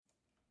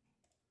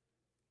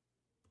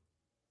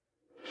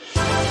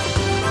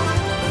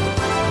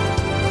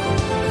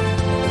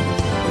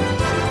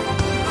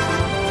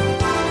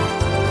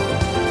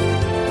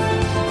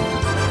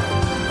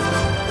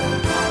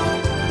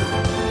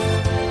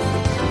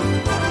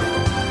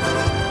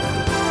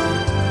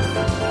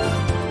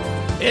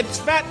It's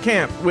Fat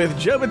Camp with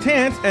Joe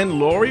Batance and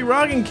Lori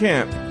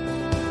Roggenkamp.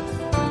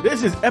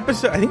 This is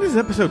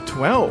episode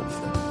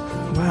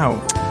 12. Wow.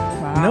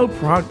 No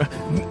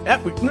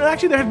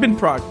actually, there has been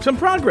some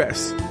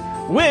progress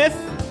with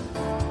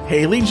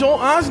Haley Joel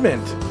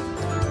Osment,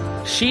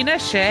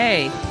 Sheena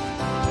Shea,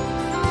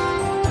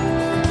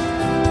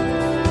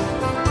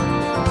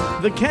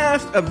 the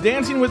cast of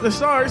Dancing with the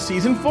Stars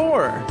Season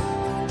 4,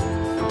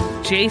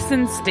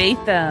 Jason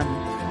Statham,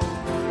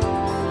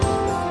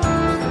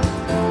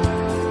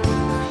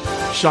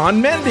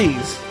 Shawn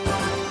Mendes,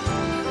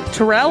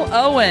 Terrell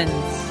Owens,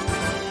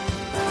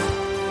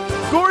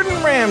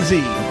 Gordon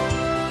Ramsay,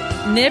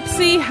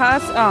 Nipsey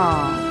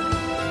Hussle,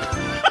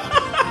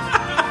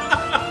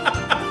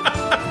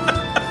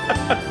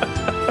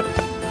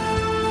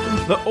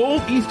 the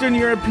old Eastern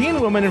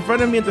European woman in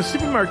front of me at the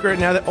supermarket right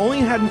now that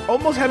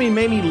almost had me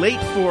made me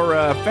late for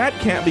Fat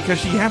Camp because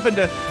she happened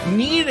to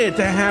needed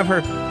to have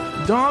her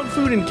dog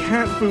food and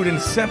cat food in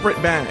separate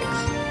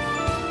bags.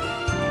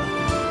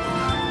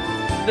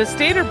 the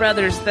Stater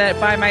brothers that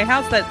by my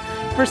house that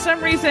for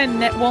some reason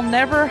will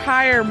never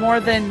hire more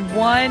than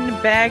one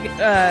bag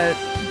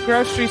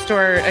grocery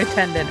store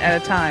attendant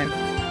at a time.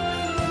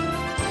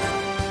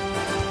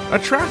 A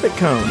traffic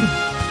cone.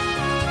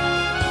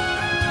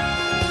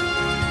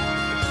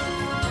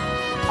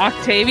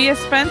 Octavia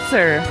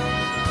Spencer.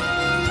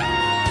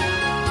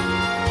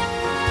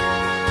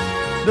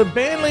 The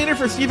band leader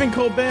for Stephen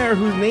Colbert,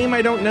 whose name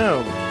I don't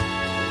know.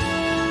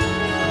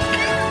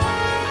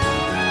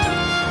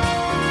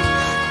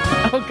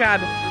 Oh,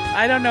 God.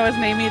 I don't know his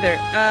name either.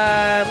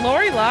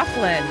 Lori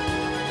Loughlin.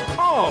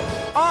 Oh,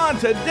 on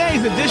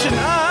today's edition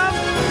of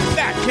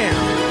Fat Camp.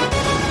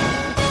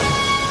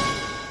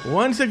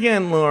 Once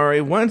again, Lori,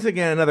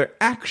 another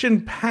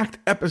action-packed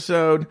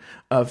episode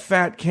of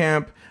Fat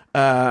Camp.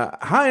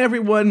 Hi,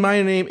 everyone.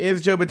 My name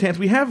is Joe Batance.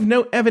 We have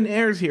no Evan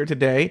Ayres here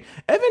today.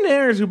 Evan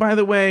Ayres, who, by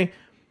the way,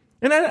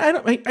 and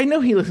I know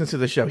he listens to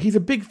the show. He's a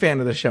big fan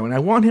of the show, and I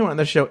want him on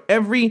the show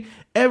every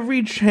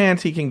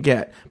chance he can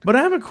get. But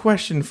I have a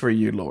question for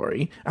you,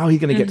 Lori. Oh, he's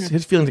gonna get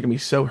his feelings are gonna be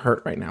so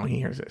hurt right now when he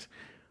hears this.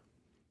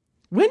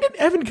 When did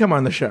Evan come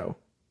on the show?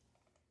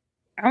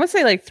 I would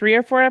say like 3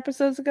 or 4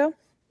 episodes ago.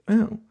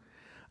 Oh.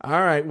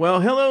 All right. Well,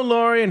 hello,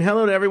 Lori, and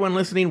hello to everyone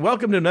listening.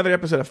 Welcome to another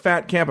episode of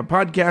Fat Camp, a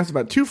podcast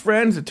about two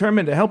friends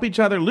determined to help each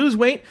other lose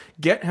weight,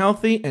 get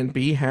healthy, and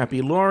be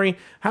happy. Lori,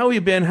 how have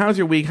you been? How's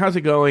your week? How's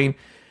it going?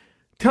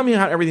 Tell me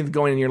how everything's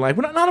going in your life.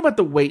 Well, not about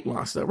the weight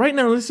loss, though. Right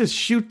now, let's just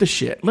shoot the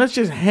shit. Let's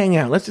just hang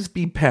out. Let's just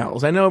be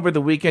pals. I know over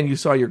the weekend you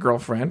saw your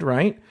girlfriend,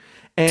 right?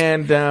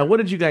 And what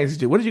did you guys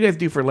do? What did you guys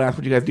do for laughs?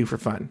 What did you guys do for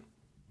fun?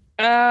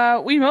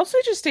 We mostly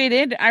just stayed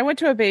in. I went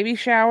to a baby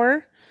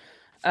shower.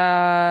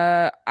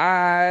 I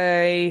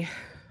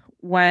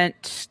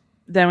went,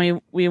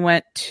 then we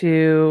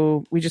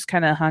just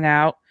kind of hung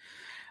out.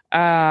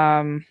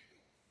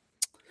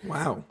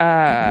 Wow.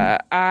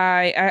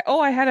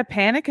 I had a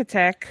panic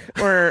attack,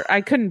 or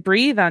I couldn't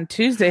breathe on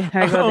Tuesday. I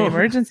had to go to the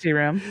emergency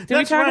room. Did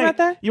we talk about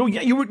that? You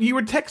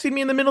were texting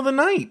me in the middle of the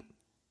night.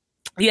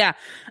 Yeah.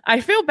 I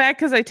feel bad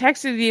because I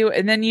texted you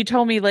and then you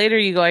told me later,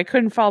 you go, I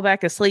couldn't fall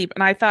back asleep.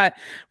 And I thought,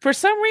 for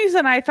some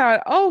reason,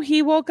 oh,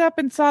 he woke up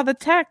and saw the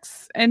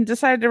text and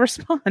decided to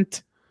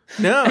respond.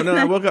 No,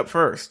 I woke up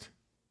first.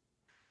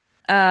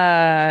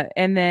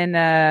 And then,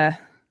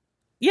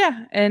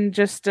 and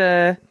just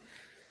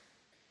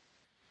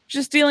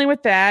dealing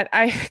with that.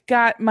 I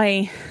got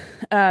my,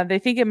 they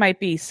think it might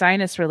be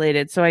sinus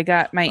related. So I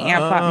got my aunt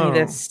bought me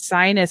this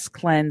sinus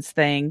cleanse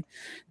thing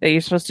that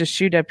you're supposed to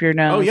shoot up your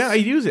nose. Oh yeah, I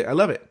use it. I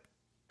love it.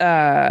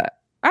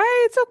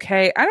 It's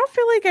okay. I don't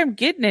feel like I'm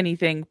getting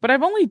anything, but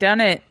I've only done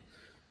it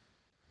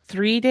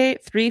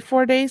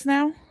 4 days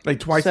now. Like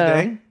twice a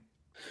day?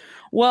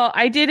 Well,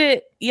 I did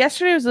it,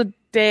 yesterday was the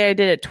day I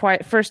did it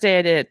twice. First day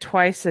I did it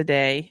twice a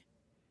day.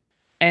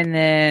 And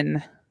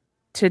then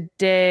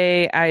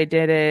today I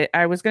did it.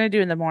 I was going to do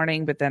it in the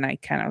morning, but then I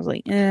kind of was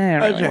like, I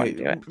don't really want to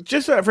do it.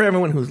 Just for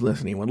everyone who's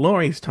listening, what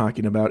Lori's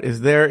talking about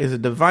is there is a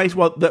device.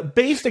 Well, the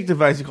basic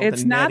device is called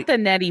It's not the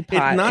neti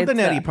pot. It's not the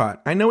neti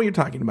pot. I know what you're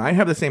talking about. I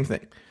have the same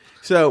thing.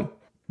 So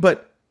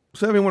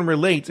everyone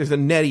relates, there's a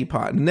neti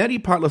pot.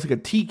 Neti pot looks like a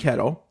tea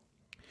kettle,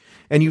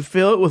 and you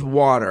fill it with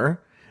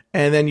water,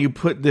 and then you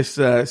put this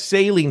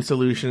saline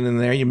solution in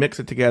there. You mix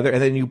it together, and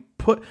then you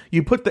put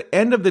the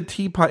end of the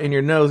teapot in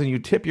your nose, and you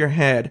tip your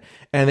head,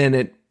 and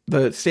then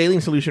the saline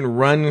solution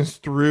runs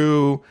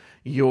through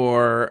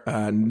your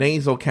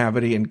nasal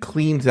cavity and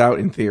cleans out,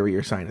 in theory,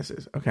 your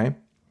sinuses. Okay,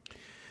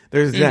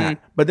 there's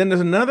that. But then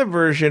there's another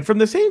version from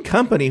the same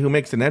company who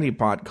makes the neti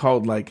pot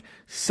called like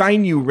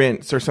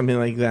Sinurinse or something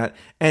like that.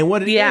 And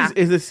what it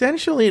is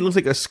essentially it looks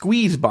like a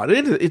squeeze bottle.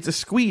 It's a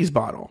squeeze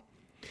bottle.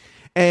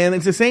 And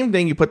it's the same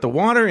thing. You put the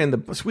water in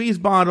the squeeze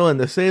bottle and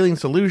the saline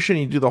solution.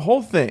 You do the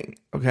whole thing,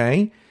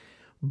 okay?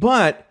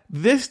 But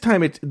this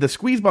time, it's the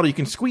squeeze bottle. You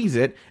can squeeze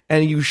it,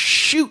 and you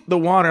shoot the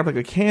water up like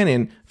a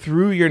cannon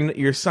through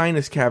your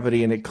sinus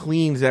cavity, and it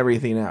cleans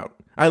everything out.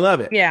 I love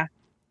it. Yeah.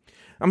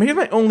 Here's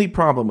my only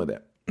problem with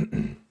it.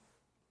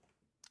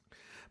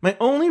 My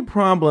only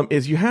problem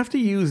is you have to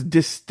use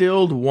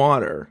distilled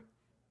water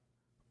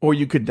or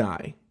you could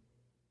die.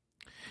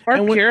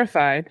 Or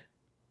purified.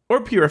 Or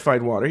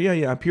purified water.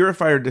 Yeah.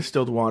 Purified or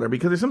distilled water,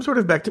 because there's some sort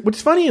of bacteria.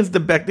 What's funny is the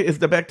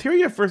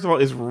bacteria, first of all,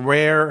 is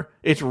rare.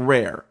 It's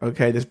rare,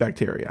 okay, this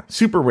bacteria.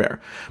 Super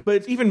rare. But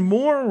it's even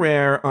more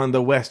rare on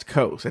the West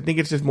Coast. I think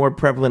it's just more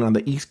prevalent on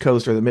the East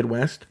Coast or the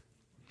Midwest.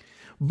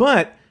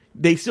 But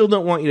they still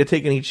don't want you to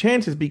take any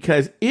chances,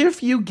 because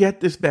if you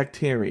get this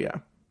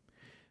bacteria,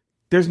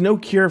 there's no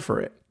cure for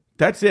it.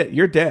 That's it.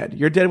 You're dead.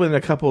 You're dead within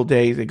a couple of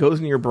days. It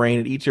goes in your brain.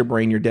 It eats your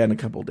brain. You're dead in a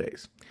couple of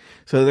days.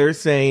 So they're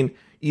saying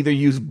either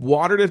use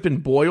water that's been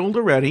boiled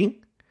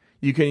already.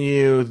 You can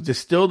use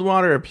distilled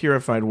water or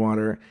purified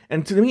water.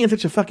 And to me, it's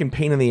such a fucking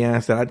pain in the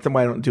ass that's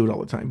why I don't do it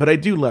all the time. But I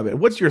do love it.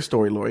 What's your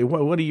story, Lori?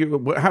 How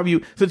have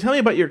you? So tell me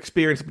about your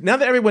experience now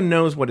that everyone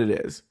knows what it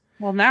is.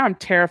 Well, now I'm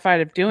terrified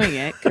of doing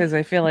it because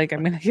I feel like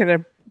I'm going to get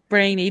a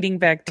brain-eating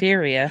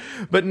bacteria.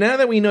 But now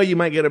that we know you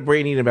might get a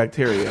brain-eating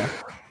bacteria,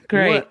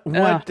 great.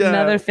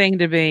 Another thing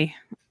to be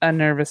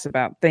nervous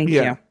about. Thank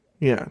you.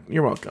 Yeah,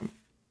 you're welcome.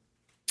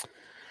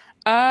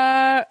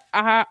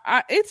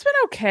 It's been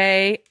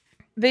okay.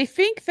 They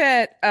think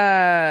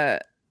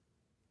that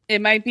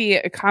it might be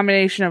a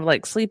combination of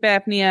like sleep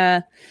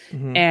apnea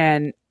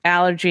and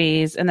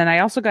allergies, and then I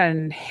also got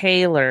an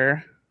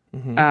inhaler.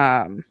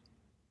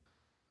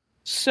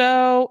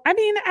 So I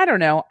mean, I don't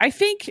know. I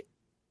think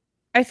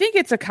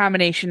it's a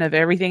combination of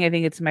everything. I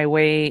think it's my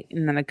weight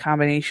and then a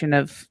combination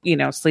of,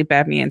 sleep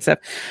apnea and stuff.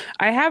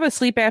 I have a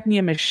sleep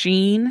apnea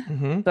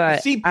machine,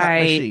 but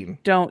I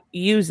don't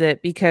use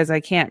it because I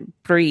can't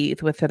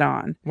breathe with it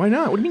on. Why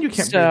not? What do you mean you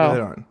can't breathe with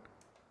it on?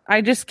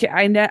 I just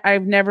can't.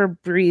 I've never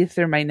breathed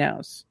through my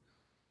nose.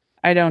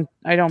 I don't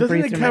breathe through my nose.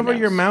 Doesn't it cover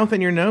your mouth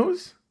and your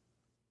nose?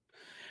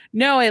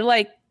 No,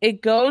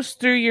 it goes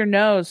through your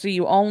nose, so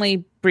you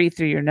only breathe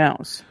through your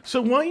nose.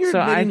 So while you're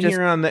admitting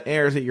here on the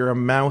air is that you're a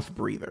mouth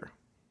breather.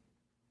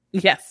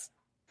 Yes.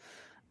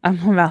 I'm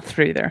a mouth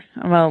breather.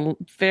 I'm a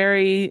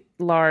very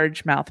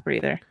large mouth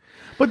breather.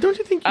 But don't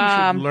you think you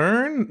should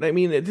learn? I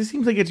mean, it just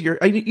seems like it's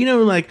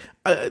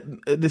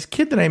this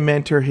kid that I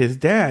mentor, his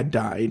dad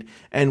died,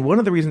 and one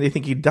of the reasons they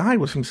think he died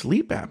was from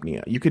sleep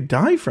apnea. You could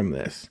die from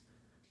this.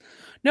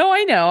 No,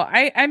 I know.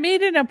 I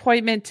made an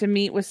appointment to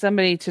meet with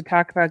somebody to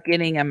talk about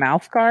getting a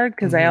mouth guard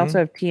because I also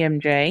have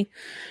TMJ.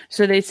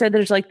 So they said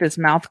there's like this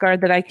mouth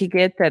guard that I could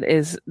get that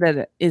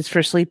is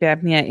for sleep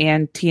apnea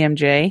and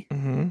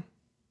TMJ.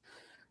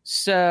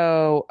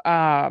 So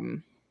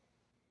I'm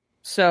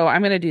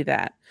going to do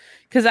that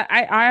because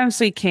I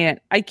honestly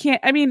can't.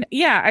 I mean,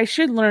 yeah, I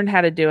should learn how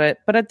to do it,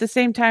 but at the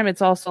same time,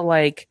 it's also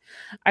like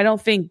I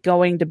don't think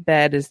going to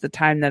bed is the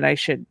time that I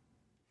should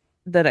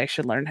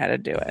learn how to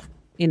do it.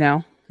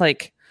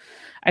 Like,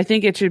 I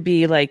think it should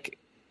be like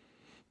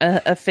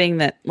a thing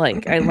that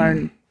like I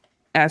learn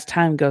as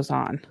time goes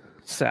on.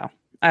 So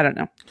I don't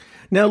know.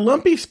 Now,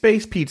 Lumpy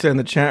Space Pizza in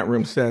the chat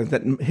room says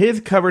that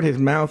his covered his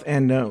mouth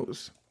and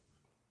nose.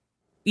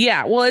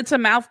 Yeah, well, it's a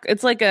mouth.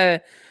 It's like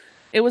it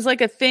was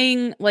like a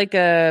thing. Like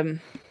I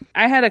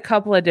had a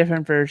couple of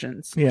different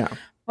versions. Yeah.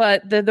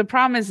 But the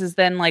problem is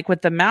then like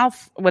with the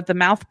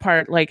mouth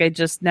part, like I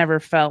just never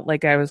felt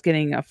like I was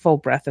getting a full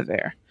breath of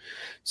air.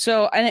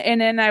 So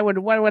and then what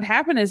would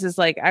happen is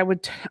like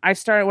what I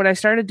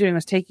started doing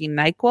was taking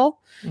NyQuil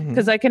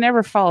because I can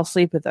never fall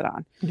asleep with it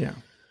on. Yeah.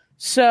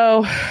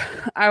 So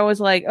I was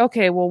like,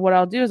 okay, well, what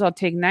I'll do is I'll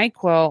take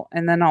NyQuil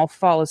and then I'll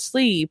fall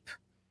asleep.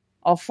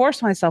 I'll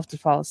force myself to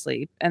fall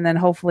asleep, and then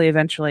hopefully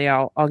eventually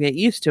I'll get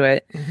used to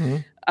it.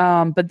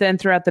 But then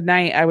throughout the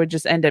night, I would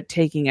just end up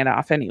taking it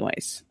off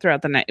anyways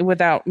throughout the night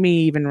without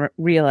me even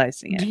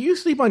realizing it. Do you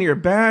sleep on your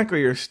back or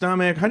your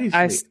stomach? How do you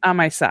sleep? On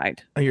my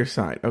side. On your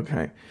side,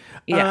 okay.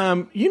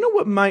 Yeah. You know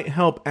what might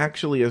help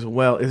actually as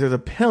well is there's a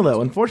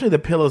pillow. Unfortunately,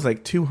 the pillow's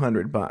like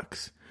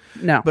 $200.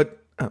 No.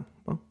 But,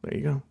 well, there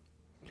you go.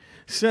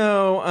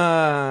 So,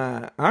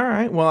 all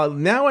right. Well,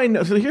 now I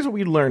know. So here's what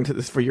we learned to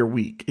this for your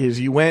week is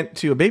you went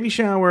to a baby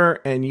shower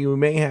and you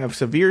may have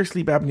severe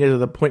sleep apnea to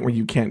the point where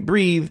you can't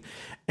breathe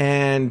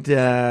and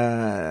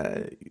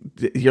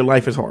your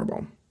life is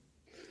horrible.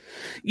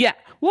 Yeah.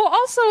 Well,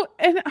 also,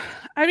 and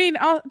I mean,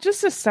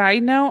 just a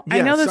side note,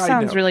 I know this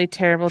sounds really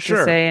terrible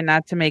to say and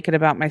not to make it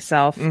about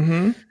myself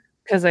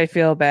because I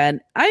feel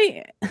bad.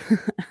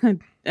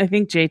 I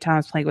think J.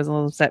 Thomas Plank was a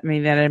little upset at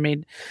me that I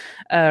made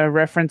a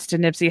reference to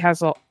Nipsey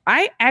Hussle.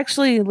 I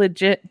actually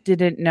legit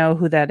didn't know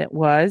who that it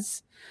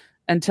was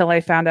until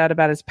I found out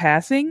about his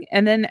passing.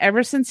 And then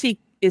ever since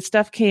his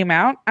stuff came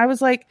out, I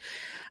was like,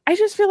 I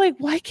just feel like,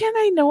 why can't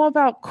I know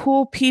about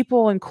cool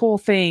people and cool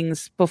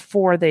things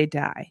before they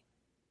die?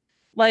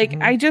 Like,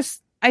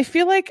 I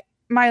feel like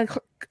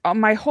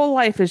my whole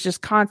life is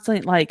just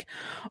constant like,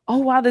 oh,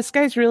 wow, this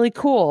guy's really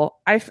cool.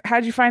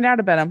 How'd you find out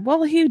about him?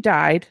 Well, he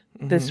died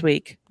this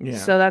week. Yeah.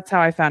 So that's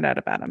how I found out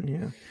about him.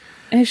 Yeah.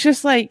 And it's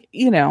just like,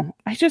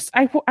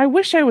 I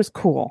wish I was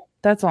cool.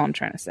 That's all I'm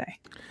trying to say.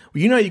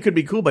 Well, you could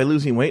be cool by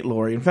losing weight,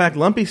 Lori. In fact,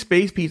 Lumpy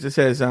Space Pizza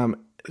says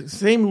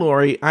same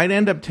Lori, I'd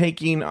end up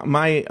taking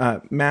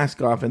my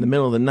mask off in the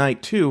middle of the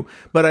night too,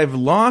 but I've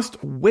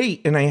lost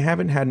weight and I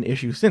haven't had an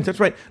issue since. That's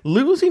right.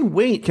 Losing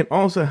weight can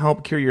also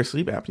help cure your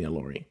sleep apnea,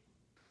 Lori.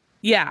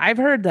 Yeah, I've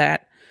heard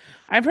that.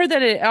 I've heard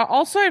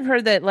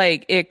that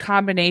like it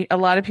combinate. A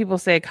lot of people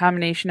say a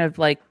combination of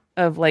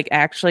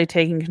actually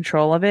taking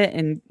control of it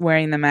and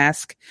wearing the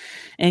mask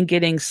and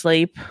getting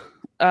sleep.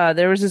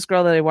 There was this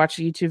girl that I watched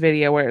a YouTube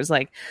video where it was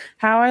like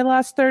how I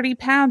lost 30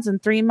 pounds in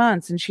 3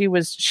 months. And she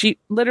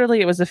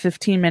literally, it was a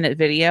 15-minute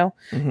video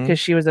because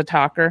she was a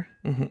talker,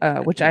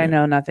 which I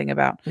know nothing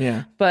about.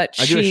 Yeah. But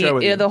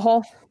the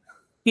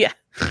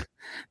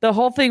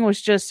whole thing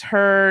was just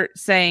her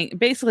saying,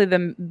 basically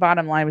the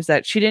bottom line was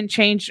that she didn't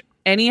change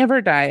any of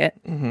her diet.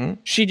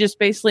 She just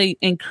basically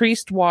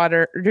increased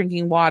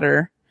drinking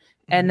water.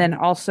 And then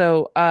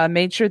also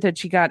made sure that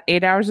she got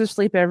 8 hours of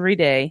sleep every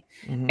day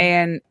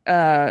and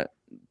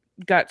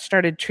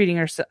started treating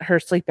her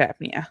sleep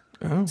apnea.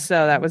 Oh.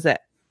 So that was it.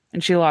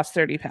 And she lost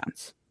 30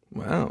 pounds.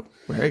 Wow.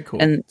 Very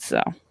cool. And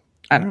so,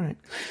 I don't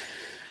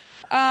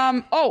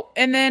know.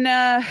 And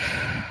then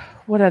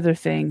what other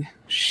thing?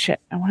 Shit.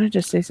 I wanted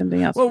to say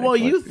something else. Well, while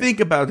you think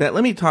about that,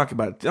 let me talk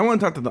about it. I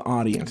want to talk to the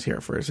audience here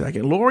for a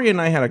second. Lori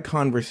and I had a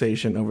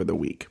conversation over the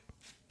week.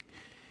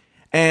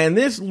 And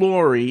this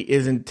Lori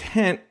is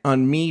intent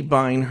on me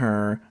buying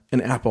her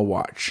an Apple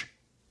Watch.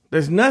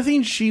 There's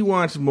nothing she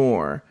wants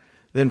more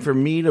than for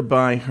me to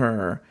buy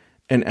her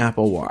an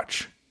Apple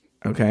Watch.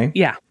 Okay?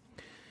 Yeah.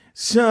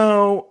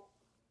 So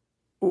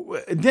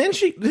then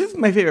this is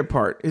my favorite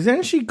part, is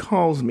then she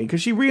calls me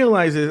because she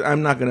realizes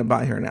I'm not going to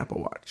buy her an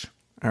Apple Watch.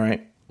 All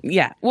right?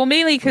 Yeah. Well,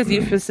 mainly because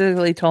you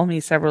specifically told me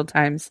several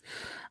times,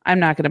 I'm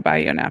not going to buy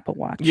you an Apple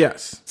Watch.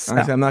 Yes. So.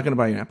 I said, I'm not going to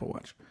buy you an Apple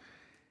Watch.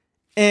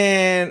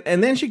 And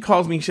then she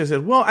calls me. She says,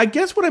 well, I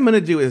guess what I'm going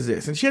to do is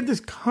this. And she had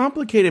this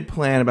complicated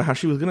plan about how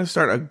she was going to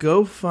start a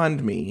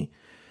GoFundMe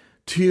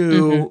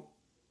to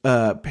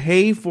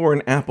pay for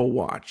an Apple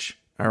Watch.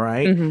 All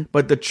right.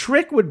 But the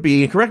trick would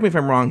be, correct me if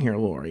I'm wrong here,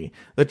 Lori.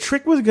 The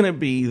trick was going to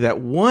be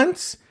that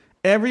once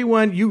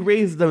you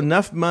raised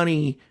enough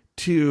money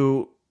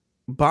to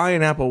buy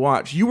an Apple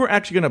Watch, you were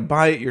actually going to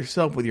buy it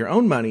yourself with your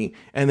own money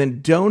and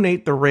then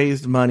donate the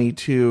raised money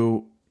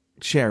to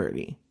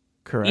charity.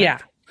 Correct? Yeah.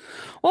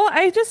 Well,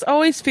 I just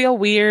always feel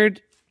weird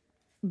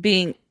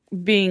being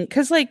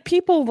because like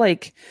people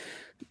use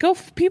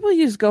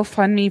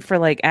GoFundMe for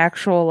like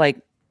actual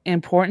like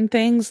important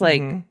things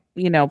like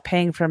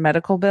paying for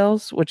medical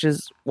bills, which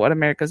is what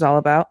America's all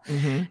about.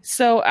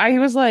 So I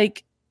was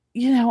like,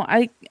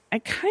 I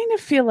kind of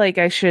feel like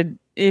I should,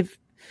 if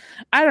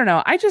I don't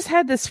know, I just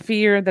had this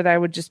fear that I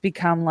would just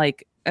become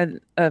like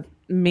a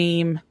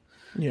meme.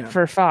 Yeah.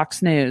 For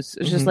Fox News.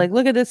 It's just like,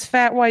 look at this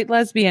fat white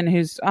lesbian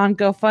who's on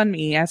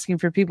GoFundMe asking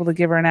for people to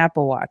give her an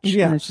Apple Watch.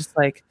 Yeah. And it's just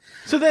like...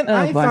 So then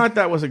I thought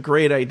that was a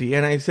great idea.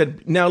 And I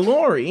said, now,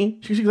 Lori,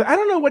 she goes, I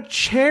don't know what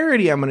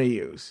charity I'm going to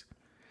use.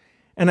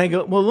 And I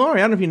go, well, Lori,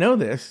 I don't know if you know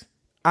this.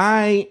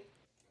 I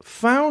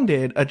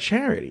founded a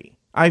charity.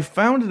 I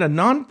founded an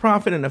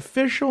an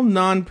official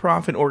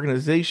nonprofit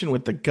organization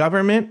with the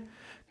government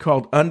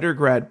called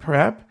Undergrad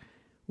Prep.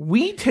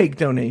 We take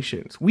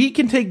donations. We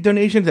can take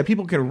donations that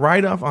people can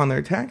write off on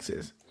their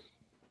taxes.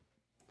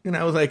 And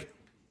I was like,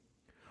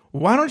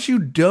 why don't you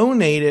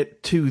donate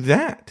it to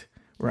that?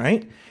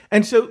 Right?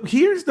 And so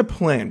here's the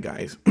plan,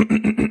 guys.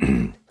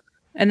 And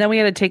then we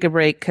had to take a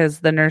break because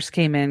the nurse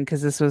came in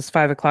because this was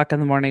 5 o'clock in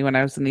the morning when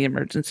I was in the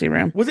emergency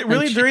room. Was it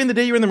really during the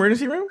day you were in the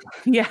emergency room?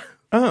 Yeah.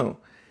 Oh.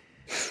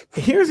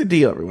 Here's the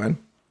deal, everyone.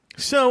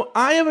 So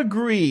I have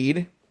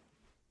agreed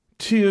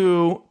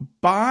to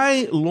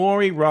buy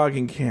Lori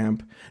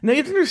Roggenkamp. Now you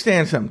have to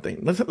understand something.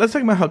 Let's talk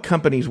about how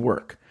companies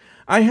work.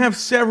 I have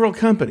several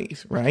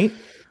companies, right?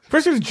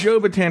 First there's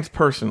Joe Batance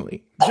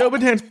personally. Joe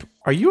Batance,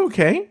 are you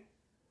okay?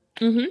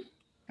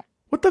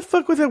 What the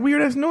fuck was that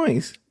weird ass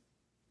noise?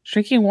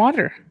 Drinking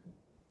water.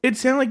 It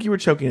sounded like you were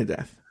choking to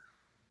death.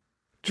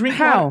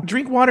 How?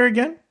 Drink water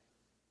again.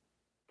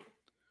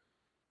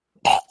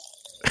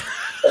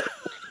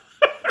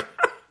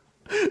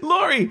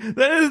 Lori,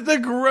 that is the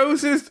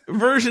grossest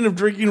version of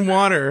drinking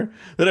water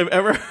that I've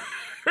ever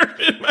heard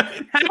in my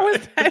life. How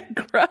is that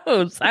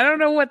gross? I don't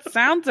know what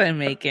sounds I'm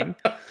making.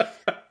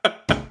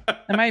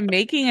 Am I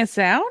making a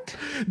sound?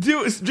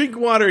 Drink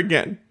water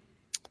again.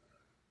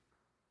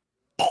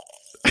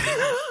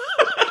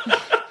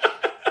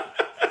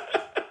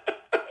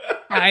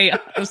 I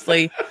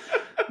honestly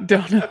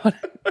don't know what.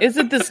 Is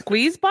it the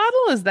squeeze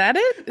bottle? Is that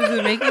it? Is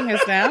it making a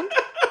sound?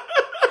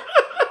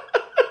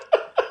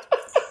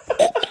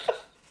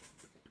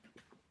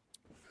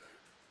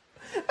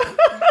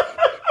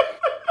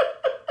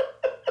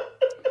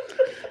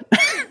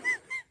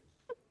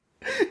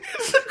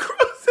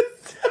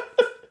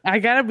 I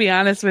gotta be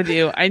honest with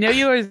you. I know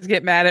you always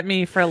get mad at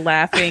me for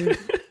laughing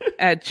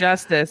at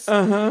Justice,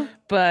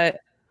 but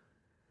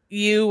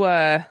you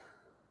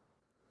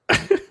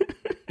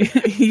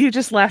you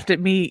just laughed at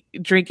me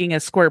drinking a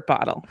squirt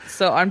bottle.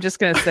 So I'm just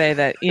gonna say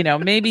that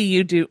maybe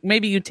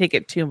you take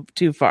it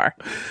too far.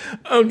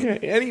 Okay.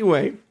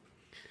 Anyway,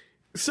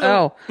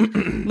 So, Oh,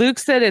 Luke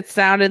said it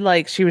sounded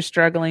like she was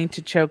struggling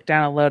to choke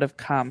down a load of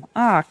cum.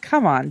 Ah,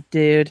 come on,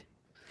 dude.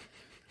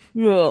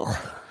 Ugh.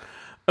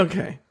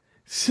 okay.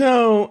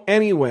 So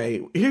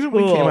anyway, here's what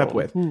we came up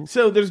with.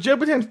 So there's Joe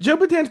Batanz. Joe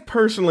Batanz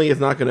personally is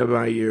not going to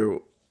buy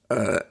you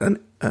an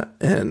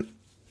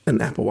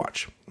Apple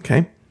Watch.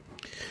 Okay.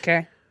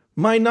 Okay.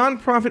 My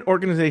nonprofit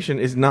organization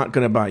is not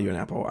going to buy you an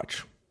Apple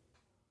Watch.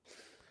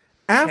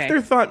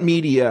 Afterthought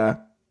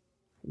Media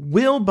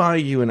will buy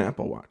you an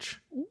Apple Watch.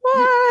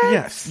 What?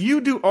 Yes, you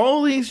do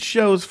all these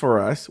shows for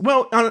us.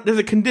 Well, there's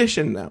a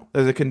condition, though.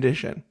 There's a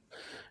condition.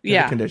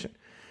 There's a condition.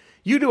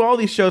 You do all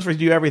these shows for us,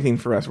 do everything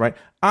for us, right?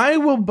 I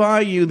will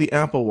buy you the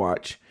Apple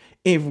Watch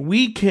if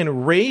we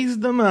can raise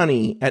the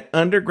money at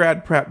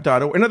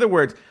undergradprep.org. In other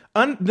words,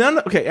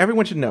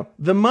 everyone should know,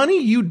 the money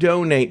you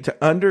donate to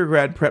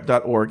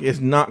undergradprep.org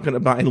is not going to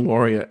buy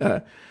Lori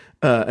an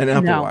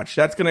Apple Watch.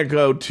 That's going to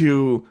go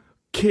to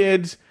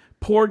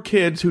poor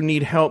kids who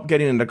need help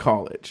getting into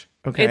college.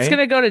 Okay. It's going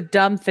to go to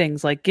dumb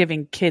things like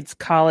giving kids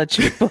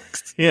college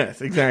books.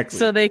 Yes, exactly.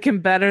 So they can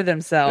better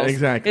themselves.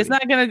 Exactly. It's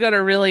not going to go to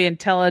really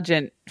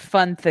intelligent,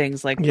 fun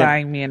things like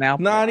buying me an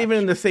Apple Not Watch. even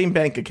in the same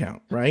bank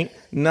account, right?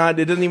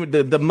 It doesn't even,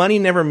 the money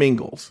never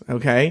mingles.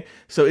 Okay.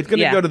 So it's going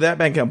to go to that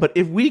bank account. But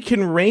if we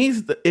can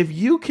raise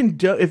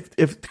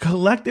if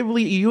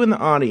collectively you in the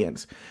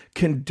audience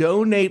can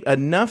donate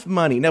enough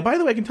money. Now, by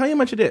the way, I can tell you how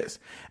much it is.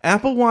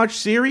 Apple Watch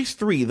Series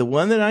 3, the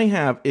one that I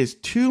have, is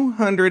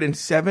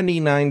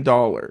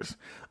 $279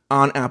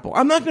 on Apple.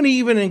 I'm not going to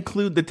even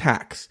include the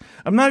tax.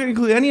 I'm not going to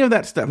include any of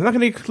that stuff. I'm not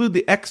going to include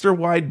the extra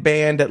wide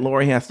band that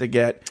Lori has to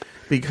get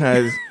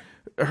because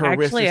her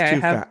wrist is too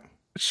fat.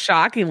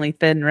 Shockingly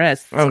thin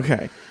wrists.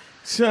 Okay.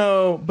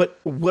 So, but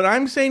what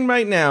I'm saying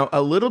right now,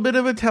 a little bit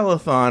of a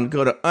telethon,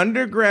 go to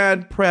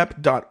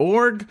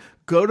undergradprep.org,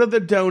 go to the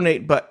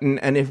donate button,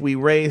 and if we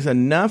raise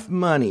enough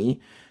money,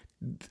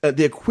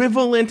 the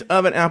equivalent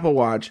of an Apple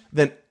Watch,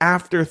 then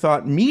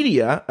Afterthought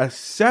Media, a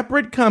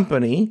separate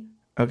company,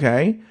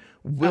 okay,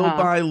 will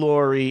buy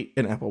Lori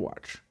an Apple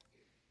Watch.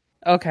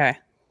 Okay.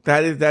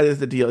 That is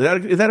the deal.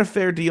 Is that a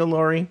fair deal,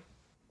 Lori?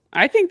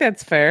 I think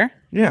that's fair.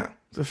 Yeah,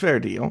 it's a fair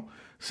deal.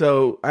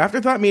 So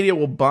Afterthought Media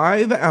will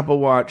buy the Apple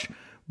Watch,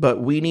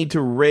 but we need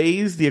to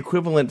raise the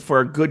equivalent for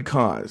a good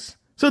cause.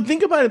 So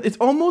think about it. It's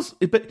almost,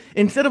 but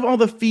instead of all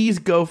the fees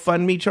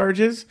GoFundMe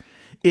charges,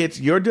 it's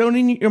you're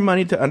donating your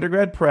money to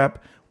Undergrad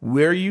Prep.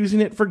 We're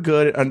using it for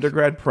good at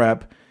Undergrad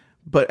Prep,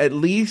 but at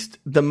least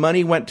the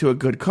money went to a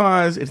good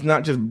cause. It's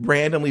not just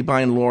randomly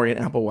buying Lori an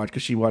Apple Watch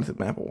because she wants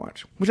an Apple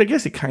Watch, which I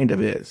guess it kind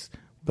of is.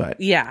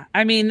 But yeah,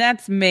 I mean,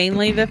 that's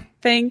mainly the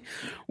thing.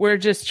 We're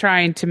just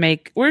trying to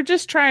make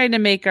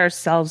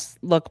ourselves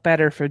look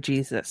better for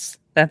Jesus.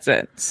 That's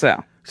it.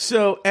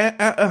 So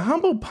a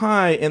Humble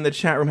Pie in the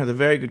chat room has a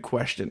very good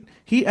question.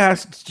 He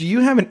asks, do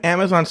you have an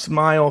Amazon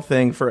Smile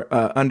thing for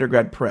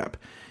Undergrad Prep?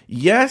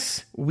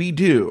 Yes, we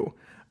do.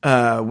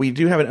 We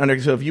do have an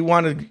undergrad. So if you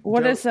want to,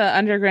 what is the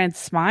Undergrad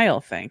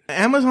Smile thing?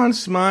 Amazon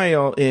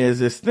Smile is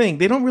this thing.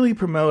 They don't really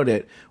promote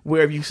it.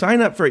 Where if you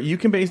sign up for it, you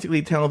can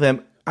basically tell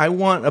them, I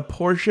want a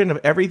portion of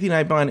everything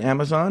I buy on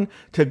Amazon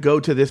to go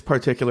to this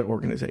particular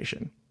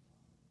organization.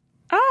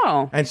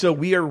 Oh. And so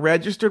we are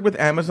registered with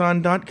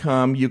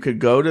Amazon.com. You could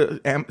go to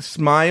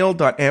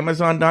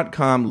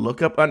smile.amazon.com,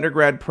 look up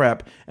Undergrad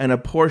Prep, and a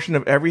portion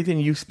of everything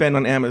you spend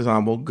on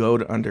Amazon will go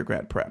to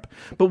Undergrad Prep.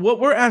 But what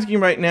we're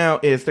asking right now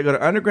is to go to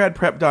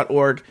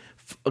undergradprep.org,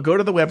 go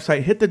to the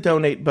website, hit the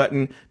donate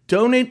button,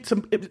 donate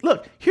some.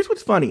 Look, here's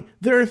what's funny.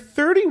 There are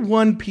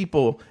 31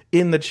 people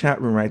in the chat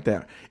room right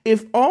there.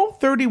 If all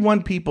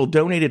 31 people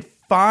donated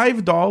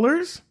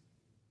 $5,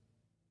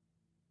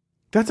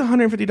 that's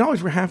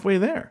 $150. We're halfway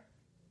there.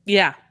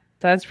 Yeah,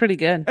 that's pretty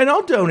good. And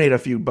I'll donate a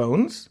few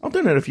bones. I'll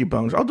donate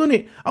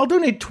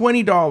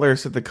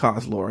 $20 to the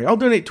cause, Lori. I'll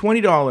donate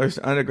 $20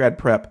 to Undergrad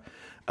Prep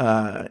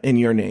in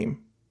your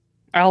name.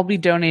 I'll be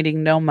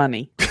donating no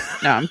money.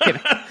 No, I'm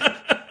kidding.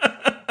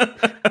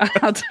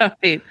 I'll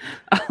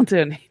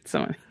donate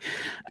some money.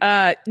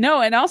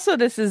 No, and also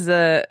this is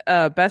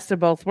a best of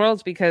both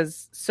worlds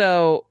because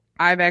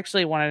I've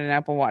actually wanted an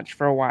Apple Watch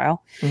for a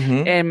while,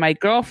 and my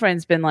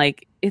girlfriend's been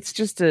like, it's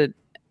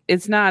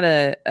not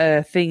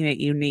a thing that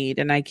you need,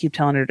 and I keep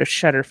telling her to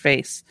shut her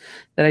face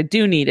that I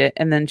do need it,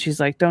 and then she's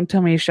like, "Don't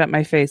tell me to shut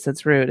my face.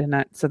 That's rude."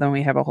 And so then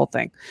we have a whole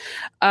thing.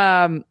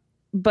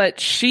 But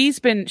she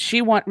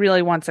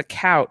really wants a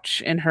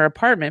couch in her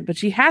apartment, but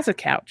she has a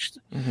couch,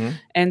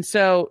 and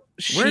so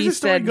where's the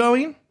story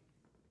going?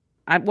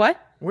 What?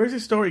 Where's the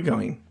story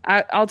going?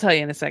 I'll tell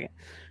you in a second.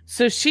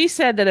 So she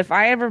said that if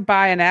I ever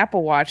buy an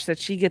Apple Watch, that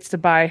she gets to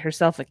buy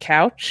herself a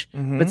couch.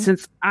 But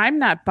since I'm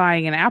not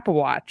buying an Apple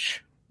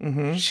Watch,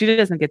 she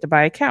doesn't get to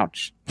buy a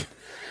couch.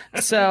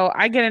 So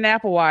I get an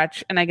Apple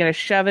Watch and I get to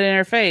shove it in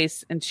her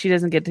face, and she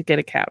doesn't get to get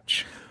a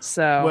couch.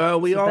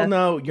 We all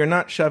know you're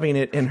not shoving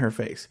it in her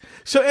face.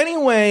 So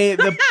anyway,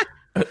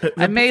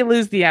 I may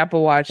lose the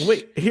Apple Watch.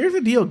 Wait, here's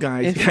the deal,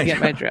 guys. If you get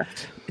my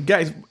drift.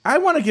 Guys, I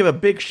want to give a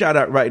big shout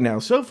out right now.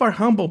 So far,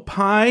 Humble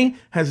Pie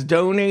has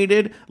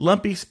donated.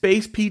 Lumpy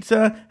Space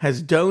Pizza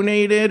has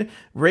donated.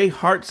 Ray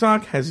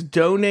Hartsock has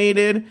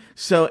donated.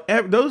 So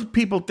those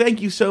people,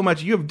 thank you so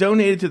much. You have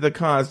donated to the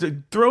cause.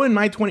 Throw in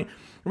my 20.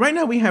 Right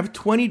now we have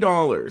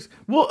 $20.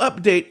 We'll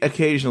update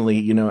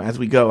occasionally, as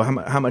we go,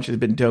 how much has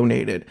been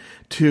donated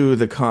to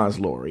the cause,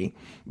 Lori.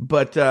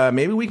 But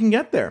maybe we can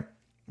get there.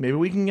 Maybe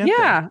we can get there.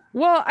 Yeah.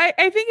 Well,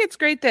 I think it's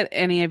great that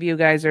any of you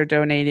guys are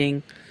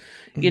donating.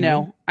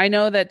 I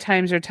know that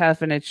times are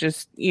tough and it's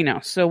just,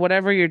 so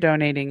whatever you're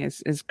donating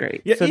is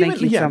great. Yeah, so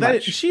thank you so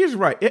much. She is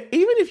right.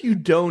 Even if you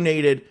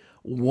donated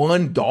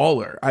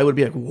 $1, I would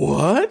be like,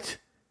 what?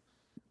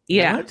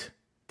 Yeah. What?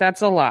 That's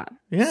a lot.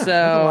 Yeah, that's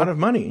a lot of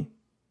money.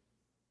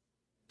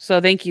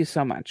 So thank you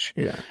so much.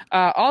 Yeah.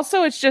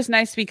 Also, it's just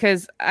nice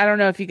because I don't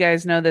know if you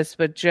guys know this,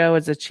 but Joe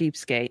is a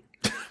cheapskate.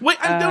 Wait,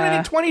 I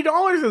donated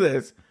 $20 of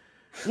this.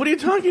 What are you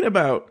talking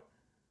about?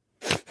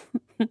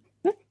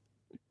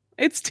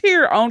 It's to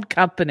your own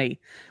company,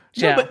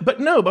 Joe.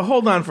 No, but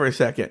hold on for a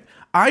second.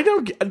 I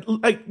don't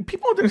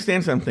people don't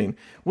understand something.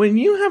 When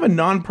you have a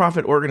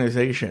nonprofit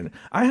organization,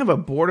 I have a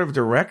board of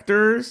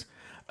directors.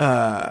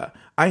 I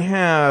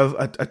have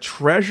a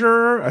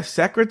treasurer, a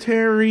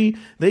secretary.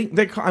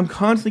 I'm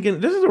constantly getting.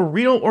 This is a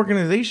real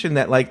organization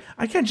that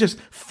I can't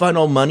just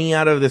funnel money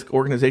out of this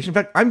organization. In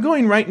fact, I'm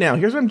going right now.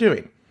 Here's what I'm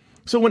doing.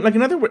 So when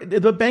in other words,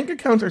 the bank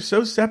accounts are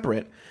so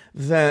separate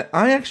that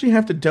I actually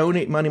have to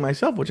donate money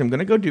myself, which I'm going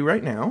to go do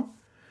right now.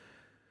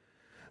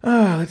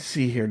 Let's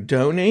see here.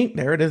 Donate.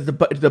 There it is. The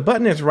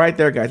button is right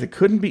there, guys. It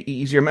couldn't be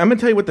easier. I'm going to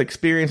tell you what the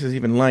experience is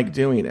even like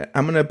doing it.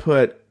 I'm going to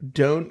put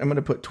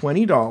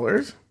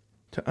 $20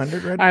 to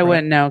Undergrad. I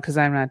wouldn't know because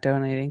I'm not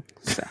donating.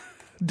 So.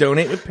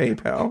 Donate with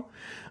PayPal.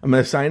 I'm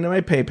going to sign into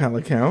my PayPal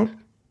account.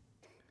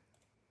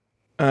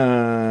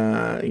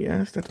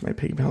 Yes, that's my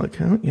PayPal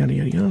account. Yada,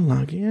 yada, yada.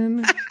 Log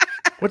in.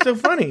 What's so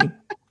funny?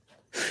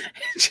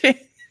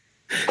 J.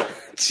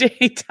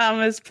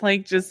 Thomas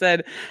Plank just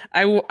said,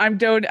 I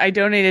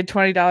donated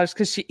 $20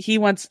 because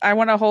I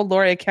want to hold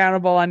Lori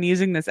accountable on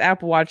using this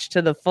Apple Watch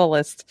to the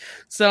fullest.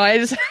 So I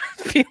just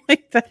feel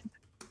like that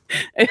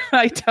if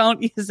I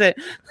don't use it,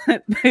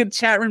 the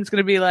chat room's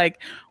going to be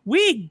like,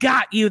 we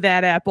got you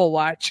that Apple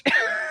Watch.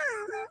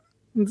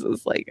 It's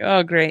just like,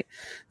 oh, great.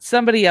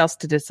 Somebody else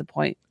to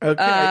disappoint.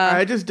 Okay,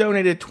 I just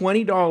donated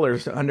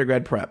 $20 to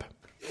Undergrad Prep.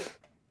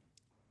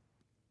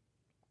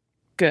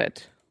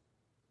 Good.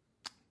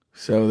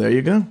 So there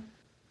you go.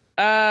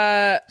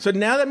 So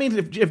now that means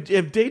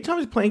if Dave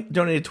Thomas Plank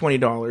donated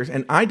 $20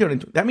 and I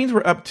donated, that means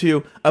we're up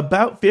to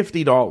about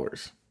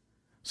 $50.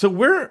 So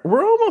we're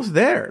almost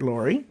there,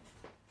 Lori.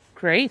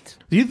 Great.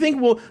 Do you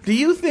think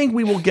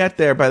we will get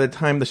there by the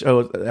time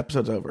the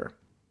episode's over?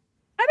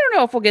 I don't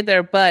know if we'll get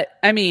there, but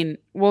I mean,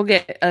 we'll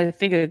get, I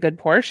think, a good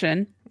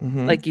portion,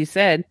 like you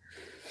said.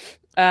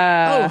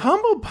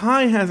 Humble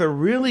Pie has a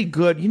really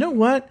good, you know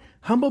what?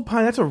 Humble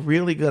Pie, that's a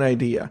really good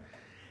idea.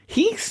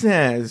 He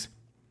says,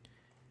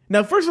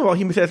 now, first of all,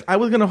 he says, I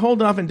was going to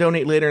hold off and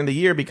donate later in the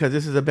year because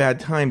this is a bad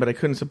time, but I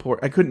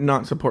could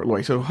not support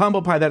Lori. So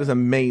Humble Pie, that is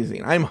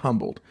amazing. I'm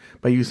humbled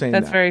by you saying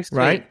that. That's very sweet.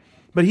 Right?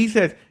 But he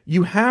says,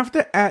 you have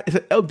to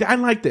add, I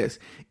like this.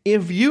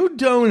 If you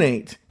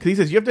donate, because he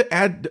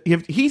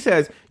says, he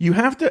says, you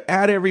have to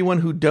add everyone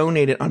who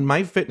donated on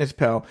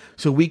MyFitnessPal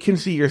so we can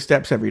see your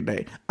steps every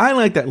day. I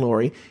like that,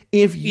 Lori.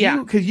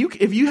 Because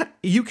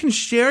you can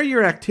share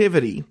your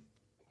activity.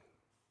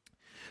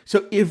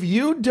 So if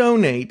you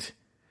donate,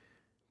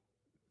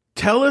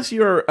 tell us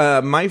your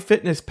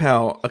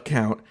MyFitnessPal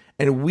account,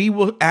 and we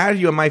will add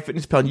you on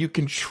MyFitnessPal, and you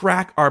can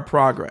track our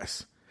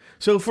progress.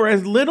 So for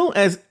as little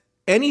as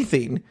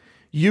anything,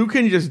 you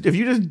can if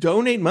you just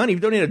donate money, if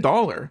you donate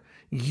 $1,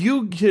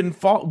 you can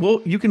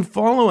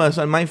follow us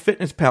on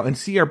MyFitnessPal and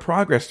see our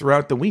progress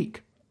throughout the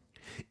week.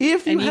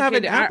 If you have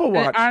an Apple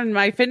Watch on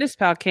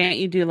MyFitnessPal, can't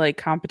you do like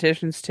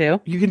competitions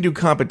too? You can do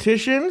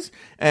competitions,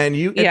 and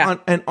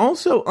and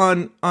also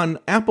on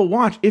Apple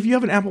Watch. If you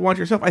have an Apple Watch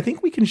yourself, I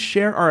think we can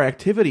share our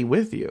activity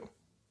with you.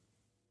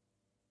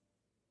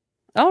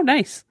 Oh,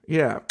 nice.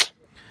 Yeah.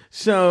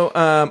 So,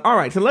 all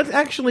right. So let's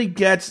actually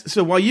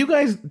so while you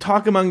guys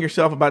talk among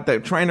yourself about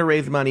that, trying to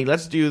raise money,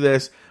 let's do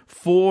this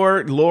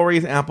for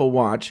Lori's Apple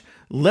Watch.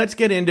 Let's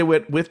get into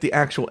it with the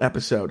actual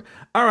episode.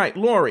 All right,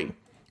 Lori,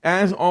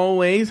 as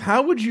always,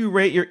 how would you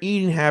rate your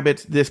eating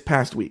habits this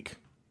past week?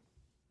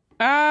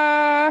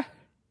 I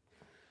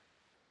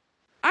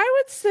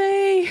would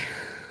say,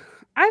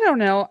 I don't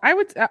know. I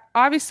would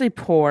obviously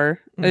poor,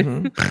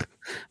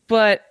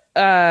 but,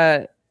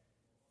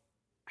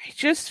 I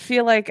just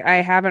feel like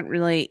I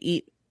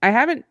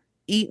haven't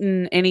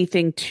eaten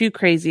anything too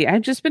crazy.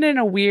 I've just been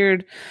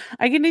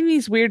I get in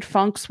these weird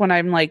funks when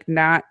I'm like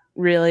not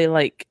really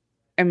like,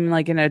 I'm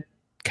like in a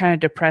kind of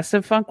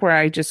depressive funk where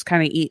I just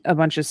kind of eat a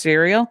bunch of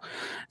cereal.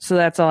 So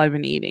that's all I've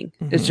been eating.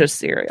 It's just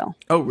cereal.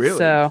 Oh, really?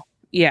 So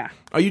yeah.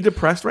 Are you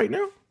depressed right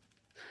now?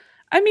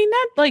 I mean,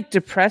 not like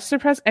depressed.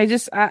 I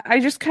just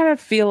kind of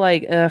feel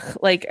like,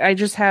 like I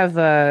just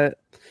have,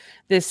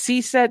 The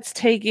CSET's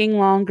taking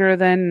longer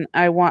than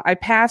I want. I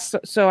passed,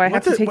 so I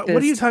have to take this.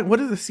 What are you talking? What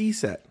is the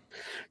CSET?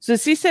 So the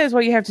CSET is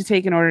what you have to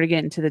take in order to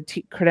get into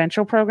the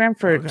credential program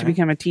to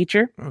become a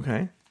teacher.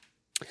 Okay.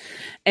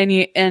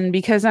 And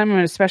because I'm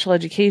in a special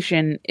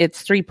education,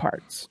 it's 3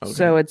 parts. Okay.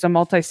 So it's a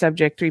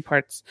multi-subject 3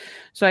 parts.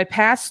 So I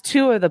passed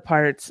 2 of the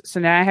parts.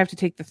 So now I have to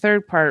take the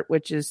 3rd part,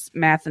 which is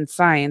math and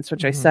science,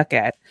 which I suck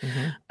at.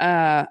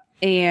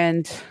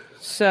 And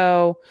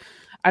so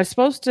I was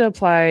supposed to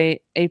apply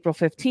April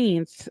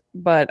 15th,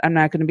 but I'm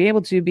not going to be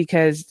able to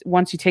because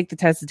once you take the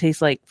test, it takes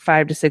like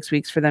 5 to 6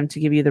 weeks for them to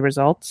give you the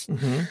results.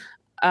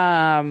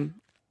 And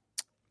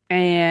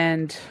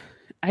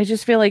I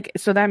just feel like,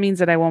 so that means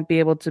that I won't be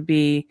able to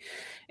be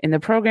in the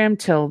program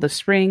till the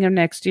spring of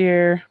next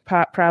year,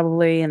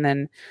 probably. And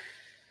then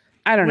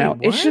I don't know.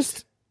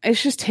 What?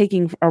 It's just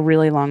taking a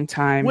really long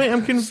time. Wait,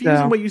 I'm confused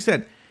on what you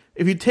said.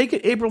 If you take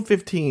it April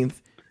 15th,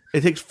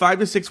 it takes 5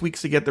 to 6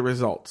 weeks to get the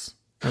results.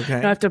 Okay.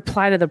 I have to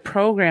apply to the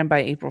program by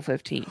April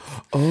 15th.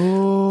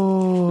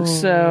 Oh.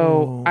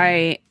 So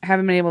I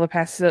haven't been able to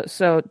pass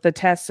the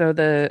test. So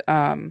the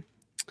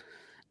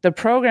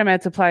program I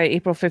had to apply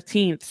April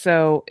 15th.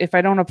 So if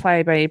I don't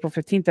apply by April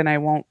 15th, then I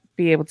won't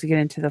be able to get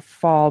into the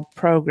fall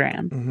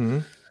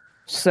program.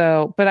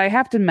 So, but I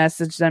have to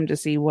message them to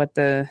see what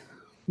that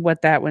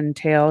would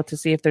entail, to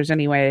see if there's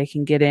any way I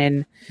can get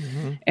in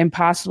and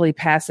possibly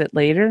pass it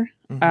later.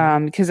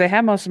 Because I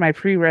have most of my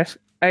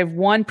I have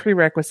 1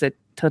 prerequisite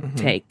to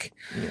take.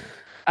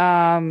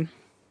 And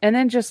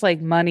then just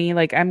like money,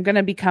 like I'm going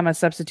to become a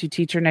substitute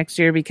teacher next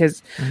year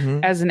because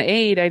as an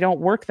aide, I don't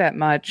work that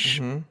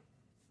much.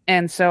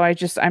 And so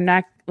I'm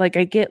not like,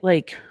 I get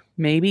like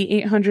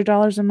maybe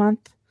 $800 a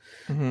month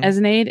as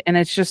an aide, and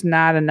it's just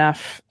not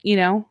enough,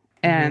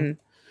 and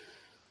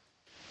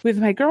with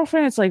my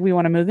girlfriend, it's like, we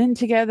want to move in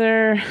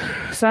together.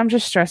 So I'm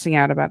just stressing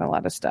out about a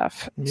lot of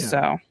stuff. Yeah.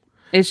 So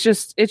it's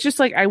just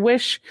like, I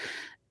wish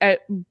at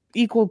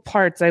equal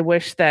parts, I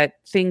wish that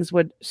things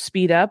would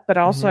speed up, but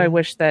also I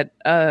wish that,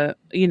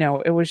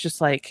 it was just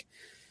like,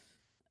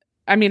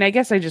 I mean, I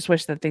guess I just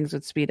wish that things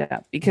would speed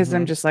up because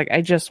I'm just like,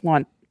 I just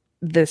want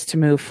this to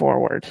move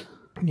forward.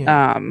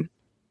 Yeah.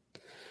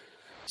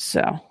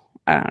 So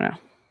I don't know.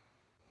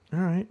 All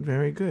right,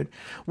 very good.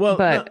 Well,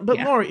 but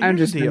yeah, Lori, I'm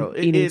just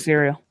eating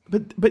cereal.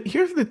 But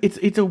here's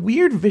it's a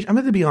weird I'm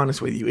going to be honest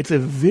with you. It's a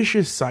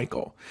vicious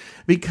cycle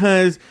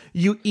because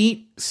you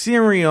eat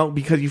cereal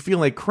because you feel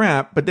like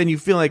crap, but then you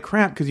feel like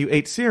crap because you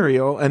ate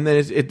cereal, and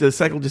then the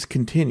cycle just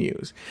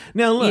continues.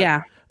 Now look.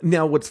 Yeah.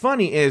 Now, what's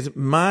funny is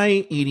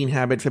my eating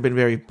habits have been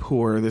very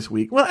poor this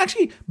week. Well,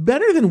 actually,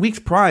 better than weeks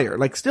prior.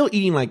 Like, still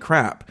eating like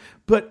crap,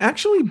 but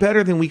actually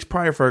better than weeks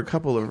prior for a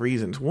couple of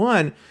reasons.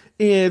 One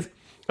is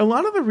a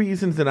lot of the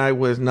reasons that I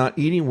was not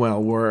eating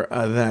well were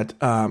that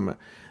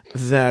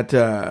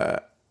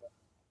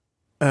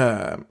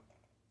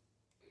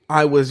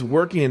I was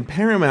working in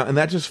Paramount, and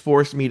that just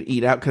forced me to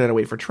eat out because I had to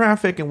wait for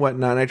traffic and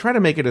whatnot. And I try to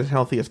make it as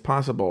healthy as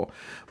possible,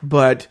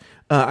 but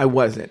I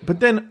wasn't. But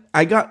then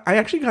I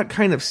actually got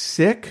kind of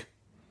sick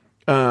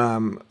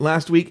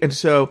last week, and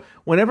so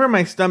whenever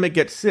my stomach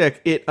gets sick,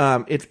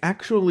 it's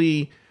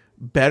actually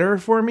better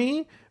for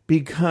me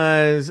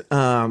because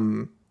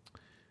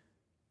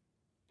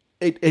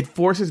it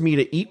forces me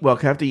to eat well.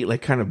 'Cause I have to eat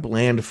like kind of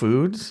bland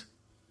foods.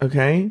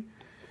 Okay,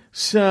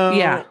 so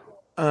yeah.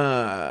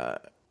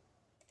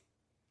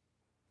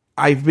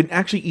 I've been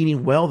actually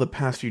eating well the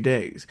past few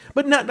days,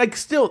 but not like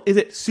still, is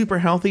it super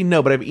healthy?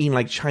 No, but I've eaten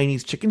like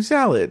Chinese chicken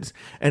salads,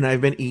 and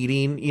I've been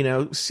eating,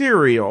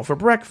 cereal for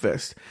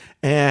breakfast,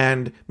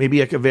 and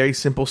maybe like a very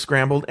simple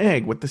scrambled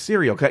egg with the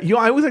cereal.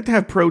 I always like to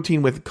have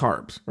protein with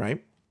carbs,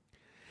 right?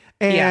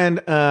 And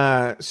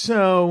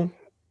so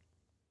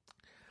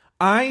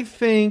I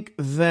think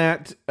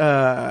that,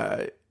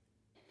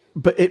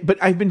 but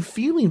I've been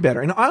feeling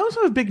better. And I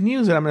also have big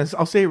news that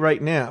I'll say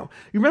right now.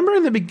 You remember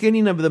in the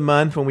beginning of the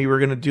month when we were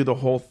going to do the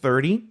whole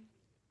 30?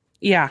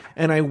 Yeah.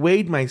 And I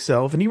weighed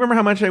myself. And do you remember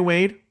how much I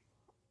weighed?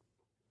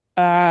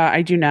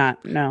 I do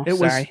not. No, It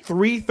was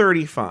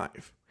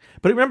 335.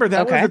 But remember,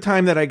 that was the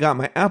time that I got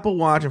my Apple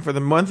Watch. And for the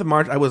month of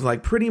March, I was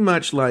like pretty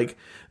much like,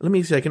 let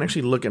me see, I can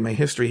actually look at my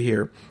history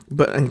here.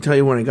 But I can tell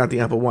you when I got the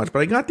Apple Watch.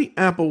 But I got the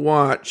Apple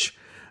Watch.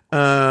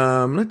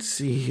 Let's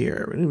see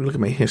here. Let me look at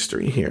my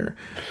history here.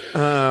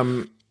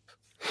 I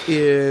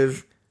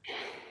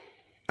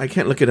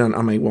can't look at it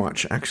on my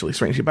watch, actually,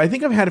 strangely, but I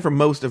think I've had it for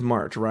most of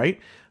March, right?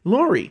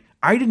 Lori,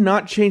 I did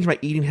not change my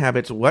eating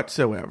habits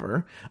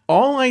whatsoever.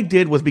 All I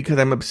did was, because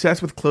I'm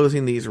obsessed with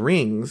closing these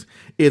rings,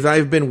 is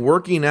I've been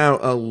working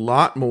out a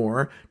lot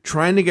more,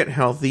 trying to get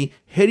healthy,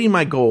 hitting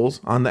my goals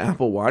on the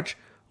Apple Watch.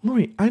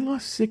 Lori, I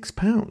lost 6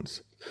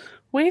 pounds.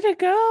 Way to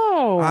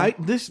go!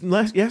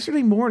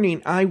 Yesterday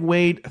morning, I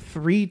weighed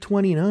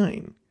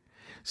 329.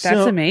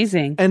 That's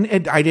amazing.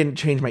 And I didn't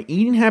change my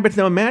eating habits.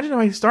 Now imagine if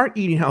I start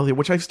eating healthier,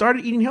 which I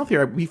started eating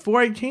healthier. Before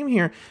I came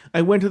here,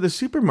 I went to the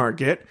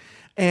supermarket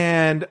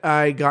and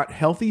I got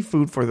healthy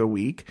food for the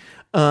week.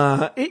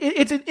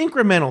 It's an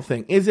incremental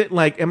thing. Is it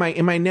like, am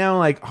I now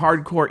like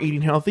hardcore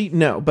eating healthy?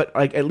 No, but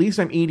like at least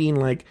I'm eating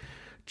like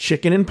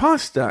chicken and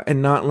pasta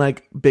and not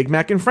like Big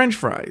Mac and French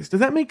fries. Does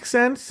that make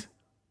sense?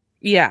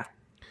 Yeah.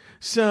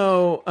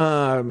 So,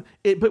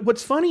 but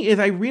what's funny is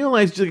I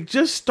realized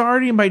just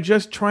starting by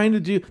just trying to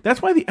do,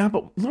 that's why the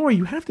Apple, Laura,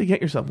 you have to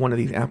get yourself one of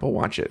these Apple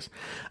Watches.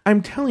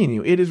 I'm telling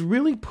you, it has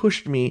really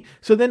pushed me.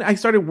 So then I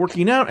started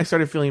working out. I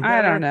started feeling better.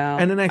 I don't know.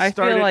 And then I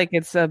started. I feel like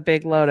it's a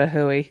big load of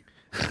hooey.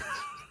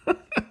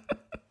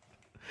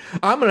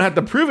 I'm going to have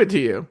to prove it to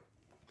you.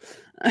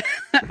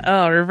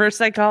 Oh, reverse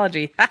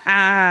psychology.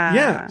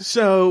 Yeah.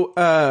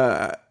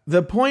 So,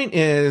 the point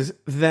is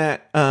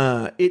that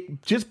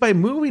it just by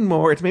moving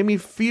more, it's made me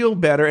feel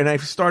better, and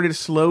I've started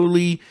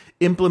slowly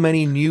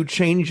implementing new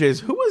changes.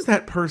 Who was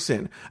that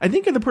person? I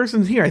think the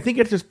person's here. I think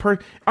it's this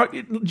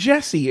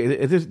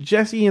Jesse. There's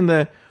Jesse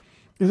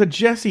there's a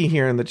Jesse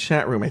here in the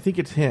chat room. I think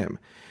it's him.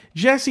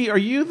 Jesse, are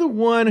you the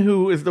one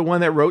who is the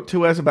one that wrote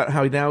to us about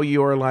how now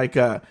you're like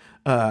a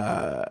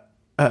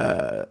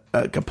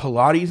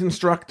Pilates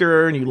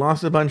instructor and you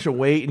lost a bunch of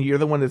weight and you're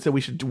the one that said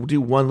we should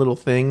do one little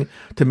thing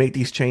to make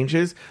these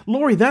changes?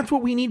 Lori, that's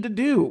what we need to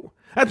do.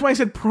 That's why I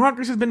said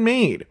progress has been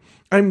made.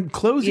 I'm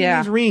closing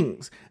these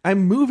rings.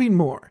 I'm moving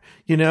more.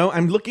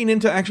 I'm looking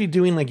into actually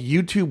doing like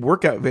YouTube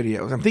workout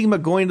videos. I'm thinking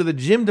about going to the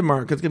gym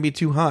tomorrow because it's going to be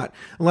too hot.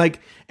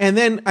 And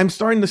then I'm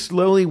starting to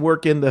slowly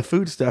work in the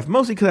food stuff,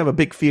 mostly because I have a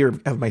big fear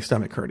of my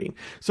stomach hurting.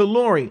 So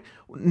Lori,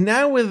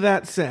 now with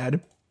that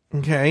said,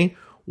 okay,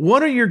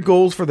 what are your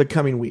goals for the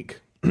coming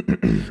week?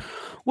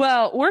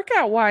 Well,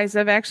 workout wise,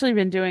 I've actually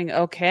been doing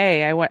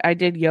okay. I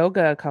did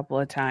yoga a couple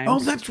of times. Oh,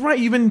 that's right.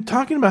 You've been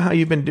talking about how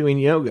you've been doing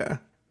yoga.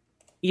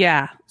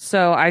 Yeah.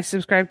 So I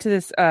subscribed to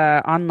this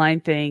online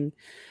thing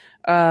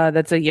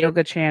that's a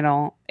yoga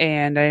channel,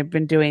 and I've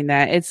been doing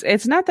that.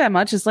 It's not that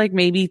much. It's like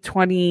maybe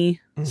 20.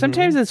 Mm-hmm.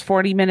 Sometimes it's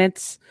 40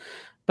 minutes,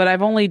 but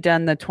I've only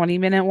done the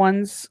 20-minute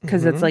ones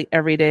because it's like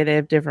every day they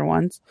have different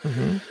ones.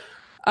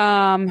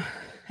 Mm-hmm.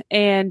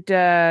 And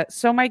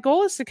so my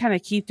goal is to kind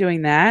of keep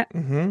doing that,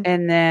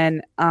 and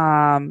then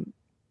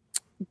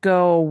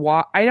go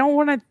walk. I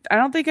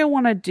don't think I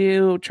want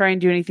to try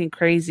and do anything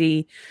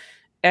crazy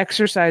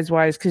exercise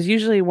wise, because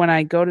usually when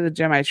I go to the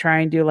gym, I try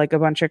and do like a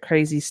bunch of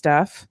crazy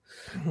stuff,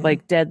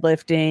 like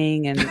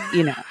deadlifting, and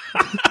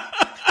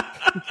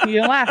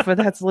you laugh, but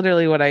that's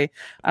literally what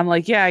I'm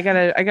like. Yeah, I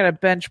gotta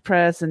bench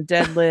press and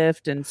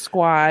deadlift and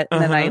squat,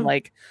 and then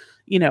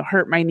I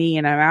hurt my knee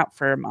and I'm out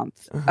for a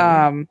month.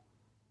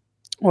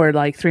 Or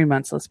like 3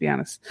 months, let's be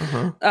honest.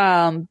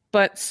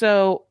 But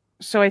so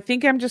I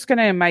think I'm just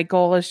my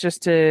goal is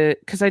just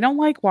because I don't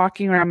like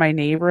walking around my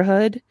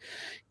neighborhood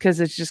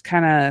because it's just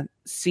kind of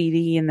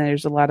seedy, and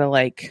there's a lot of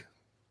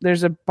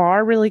there's a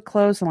bar really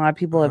close and a lot of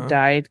people have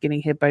died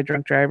getting hit by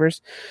drunk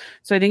drivers.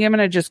 So I think I'm going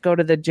to just go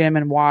to the gym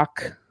and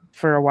walk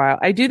for a while.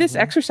 I do this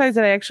exercise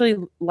that I actually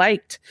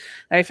liked,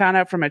 that I found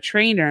out from a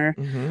trainer,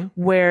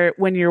 where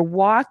when you're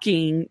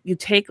walking, you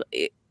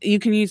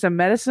can use a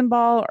medicine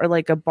ball or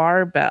like a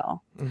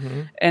barbell.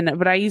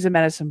 But I use a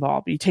medicine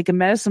ball. But you take a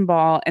medicine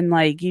ball and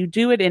you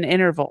do it in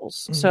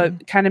intervals. So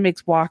it kind of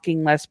makes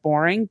walking less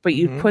boring, but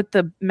you put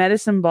the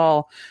medicine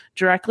ball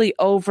directly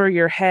over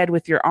your head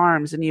with your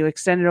arms, and you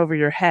extend it over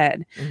your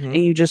head, and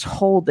you just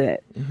hold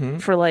it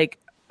for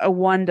a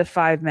 1 to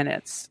 5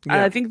 minutes.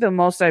 I think the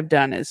most I've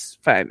done is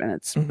 5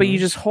 minutes, but you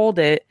just hold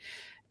it,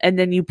 and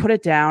then you put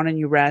it down and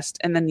you rest,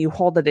 and then you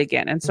hold it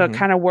again. And so it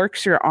kind of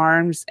works your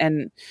arms,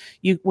 and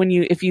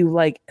if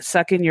you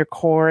suck in your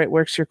core, it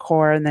works your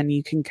core, and then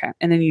you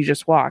you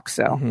just walk.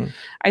 So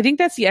I think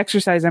that's the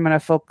exercise I'm going to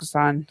focus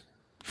on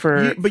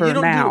for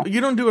now. You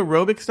don't do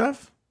aerobic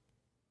stuff?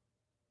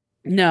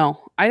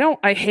 No, I don't.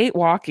 I hate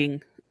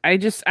walking. I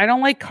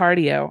don't like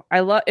cardio.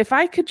 If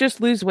I could just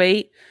lose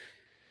weight,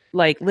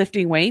 like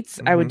lifting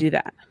weights, I would do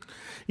that.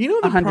 The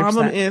 100%.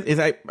 Problem is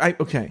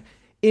okay.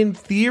 In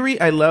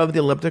theory, I love the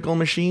elliptical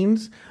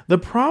machines. The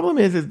problem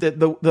is that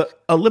the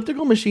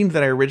elliptical machines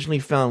that I originally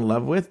fell in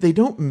love with, they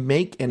don't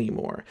make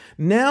anymore.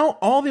 Now,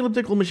 all the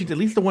elliptical machines, at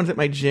least the ones at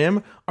my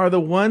gym, are the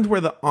ones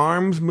where the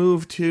arms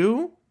move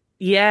too.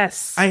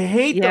 Yes. I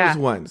hate those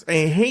ones.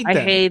 I hate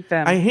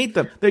them. I hate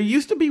them. There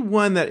used to be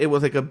one that it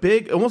was like a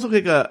big, almost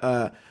like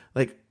it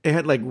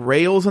had like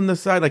rails on the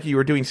side, like you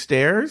were doing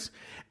stairs.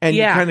 And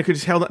you kind of could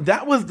just hold on.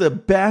 That was the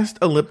best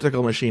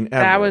elliptical machine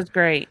ever. That was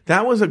great.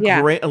 That was a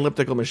great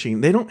elliptical machine.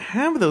 They don't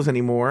have those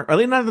anymore. At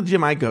least not at the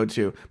gym I go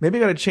to. Maybe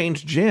I got to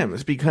change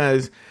gyms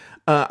because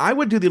I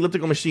would do the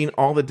elliptical machine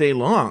all the day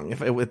long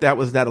if that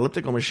was that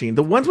elliptical machine.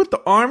 The ones with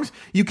the arms,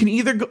 you can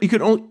either go,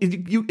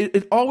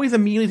 it always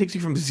immediately takes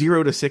you from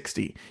 0 to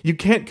 60. You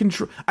can't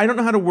control. I don't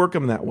know how to work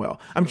them that well.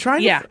 I'm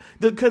trying to,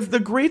 because the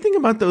great thing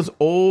about those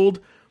old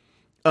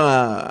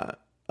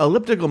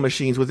elliptical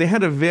machines was they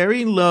had a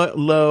very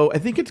low, I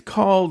think it's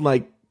called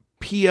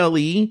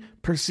PLE,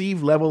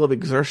 perceived level of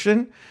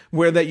exertion,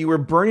 where that you were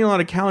burning a lot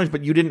of calories,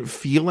 but you didn't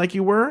feel like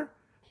you were,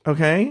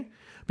 okay,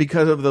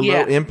 because of the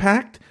low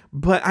impact.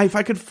 But if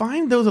I could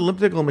find those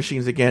elliptical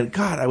machines again,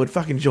 God, I would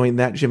fucking join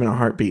that gym in a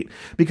heartbeat.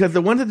 Because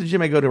the ones at the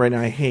gym I go to right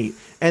now, I hate.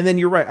 And then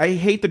you're right, I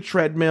hate the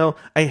treadmill.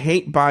 I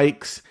hate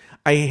bikes.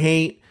 I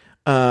hate,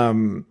 I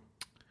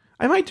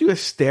might do a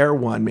stair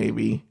one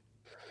maybe.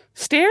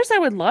 Stairs I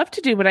would love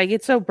to do, but I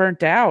get so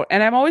burnt out.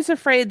 And I'm always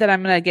afraid that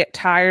I'm going to get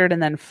tired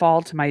and then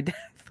fall to my death.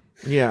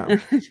 Yeah.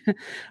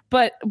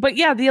 But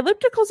yeah, the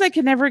ellipticals I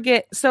can never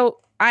get. So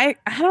I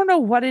don't know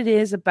what it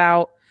is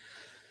about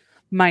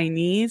my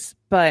knees,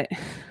 but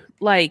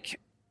like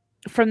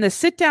from the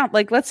sit down,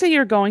 like let's say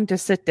you're going to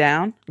sit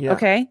down, Yeah.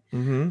 okay?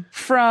 Mm-hmm.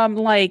 From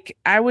like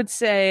I would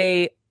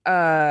say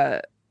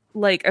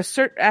like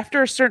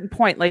after a certain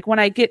point, like when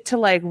I get to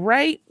like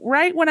right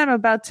when I'm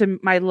about to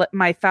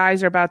my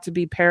thighs are about to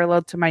be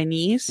parallel to my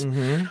knees,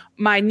 Mm-hmm.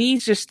 my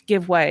knees just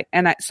give way,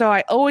 and so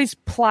I always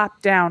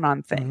plop down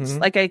on things.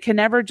 Mm-hmm. Like I can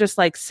never just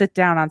like sit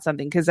down on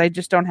something because I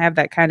just don't have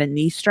that kind of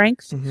knee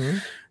strength. Mm-hmm.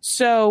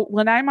 So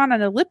when I'm on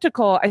an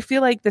elliptical, I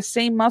feel like the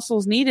same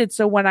muscles needed.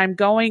 So when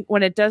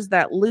it does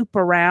that loop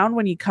around,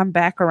 when you come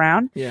back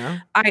around, Yeah.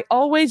 I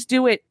always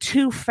do it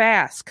too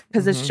fast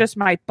because it's Mhm. just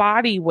my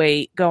body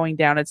weight going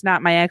down. It's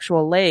not my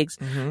actual legs.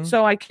 Mm-hmm.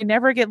 So I can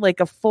never get like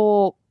a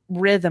full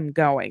rhythm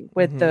going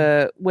with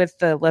the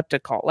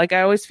elliptical. Like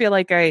I always feel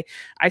like I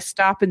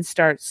stop and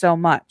start so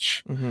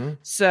much. Mm-hmm.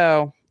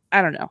 So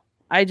I don't know.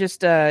 I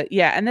just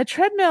yeah. And the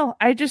treadmill,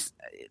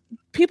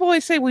 people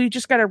always say, well, you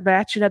just got to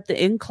ratchet up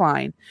the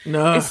incline.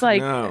 No. It's like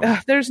no.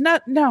 there's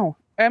no.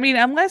 I mean,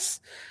 unless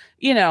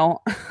you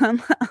know,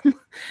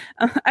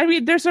 I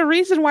mean, there's a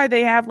reason why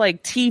they have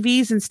like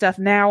TVs and stuff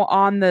now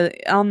on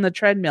the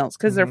treadmills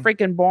because they're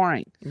freaking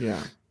boring.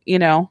 Yeah. You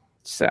know,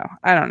 so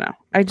I don't know.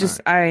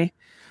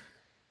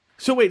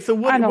 So wait. So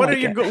what don't are like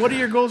your it. what are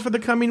your goals for the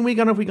coming week? I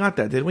don't know if we got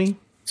that. Did we?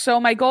 So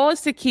my goal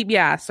is to keep.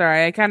 Yeah,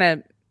 sorry, I kind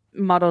of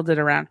muddled it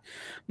around.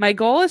 My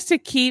goal is to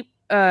keep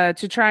to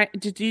try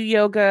to do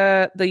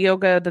yoga, the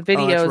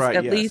videos right,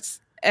 at yes.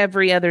 least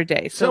every other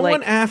day. So Someone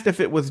like, asked if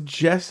it was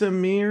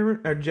Jessamine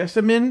or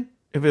Jessamine.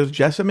 If it was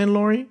Jessamine,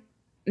 Lori.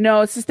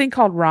 no, it's this thing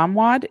called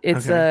Ramwad.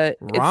 It's Okay.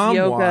 it's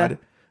yoga.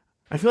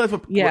 I feel that's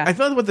what. Yeah. I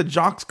feel that's what the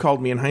jocks called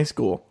me in high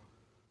school.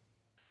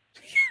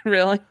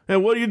 Really? Hey,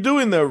 what are you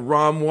doing there,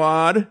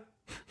 Ramwad?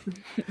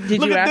 Did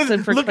Look you at ask this-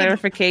 them for look at-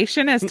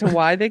 clarification as to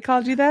why they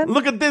called you that?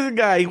 Look at this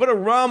guy. What a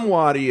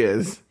Ramwad he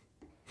is.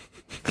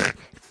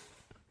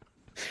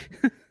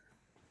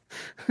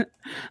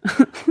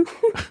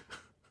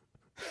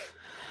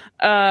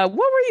 What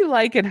were you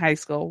like in high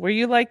school? Were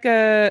you like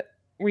a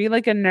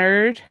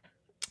nerd,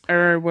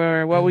 or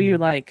what were you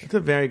like? It's a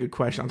very good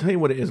question. I'll tell you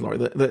what it is, Laura.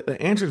 The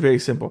answer is very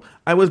simple.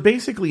 I was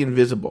basically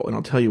invisible, and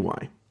I'll tell you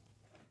why.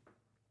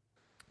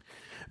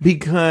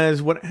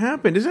 Because what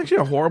happened is actually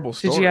a horrible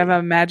story. Did you have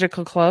a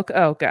magical cloak?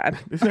 Oh God!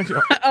 It's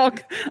actually Oh,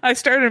 I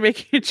started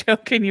making a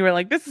joke, and you were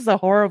like, "This is a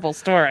horrible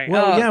story."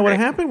 well, Oh, yeah. What great.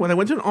 happened when I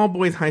went to an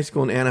all-boys high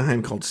school in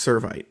Anaheim called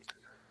Servite.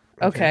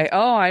 Okay.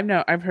 Oh,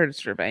 I've heard of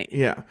Strabane.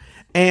 Yeah.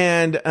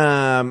 And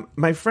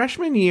my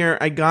freshman year,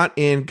 I got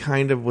in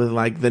kind of with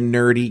like the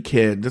nerdy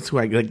kids. That's who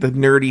I like, the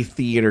nerdy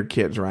theater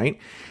kids, right?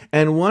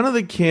 And one of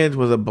the kids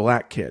was a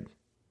black kid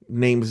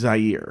named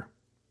Zaire.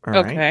 All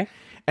right. Okay.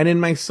 And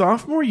in my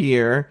sophomore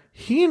year,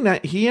 he and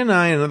I and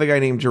another guy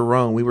named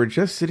Jerome, we were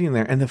just sitting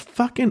there, and the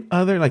fucking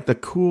other, like the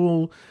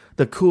cool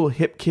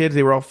hip kids,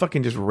 they were all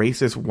fucking just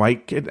racist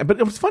white kids. But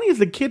what's funny is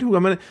the kid who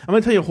I'm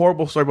gonna tell you a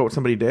horrible story about what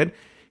somebody did.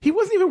 He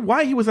wasn't even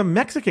white. He was a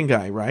Mexican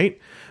guy, right?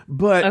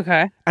 But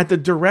Okay. at the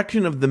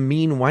direction of the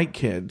mean white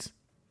kids,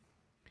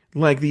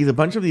 like a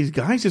bunch of these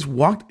guys just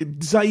walked.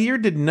 Zaire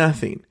did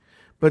nothing,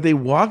 but they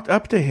walked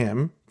up to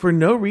him for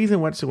no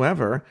reason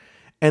whatsoever,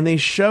 and they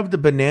shoved a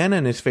banana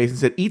in his face and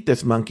said, "Eat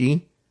this,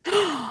 monkey."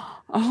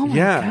 Oh my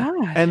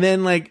God. And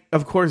then, like,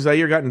 of course,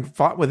 Zaire got and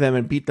fought with them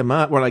and beat them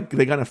up, or like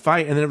they got in a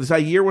fight, and then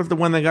Zaire was the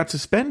one that got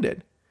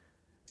suspended.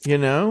 You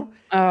know?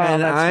 Oh,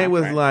 and that's I not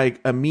was fair.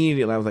 like,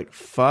 immediately, I was like,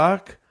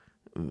 fuck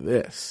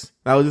this.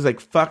 I was just like,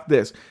 fuck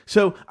this.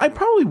 So I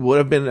probably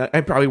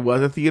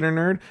was a theater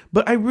nerd,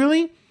 but I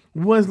really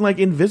was like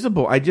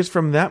invisible. I just,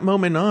 from that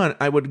moment on,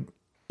 I would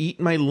eat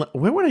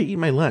where would I eat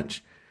my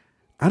lunch?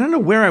 I don't know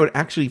where I would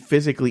actually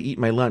physically eat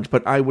my lunch,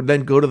 but I would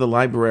then go to the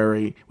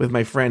library with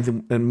my friends,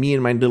 and me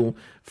and my little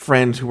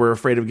friends who were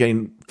afraid of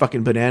getting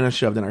fucking bananas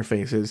shoved in our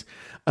faces,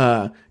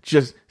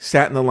 just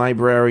sat in the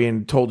library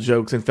and told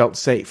jokes and felt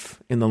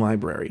safe in the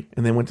library,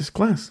 and then went to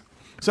class.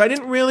 So I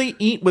didn't really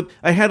eat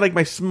I had like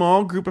my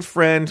small group of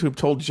friends who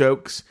told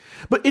jokes,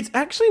 but it's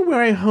actually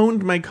where I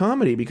honed my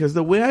comedy, because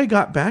the way I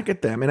got back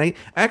at them, and I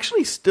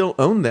actually still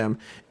own them,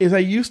 is I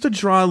used to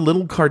draw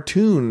little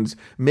cartoons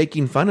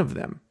making fun of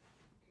them.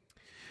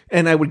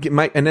 And I would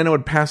and then I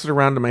would pass it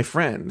around to my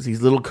friends,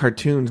 these little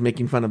cartoons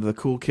making fun of the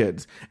cool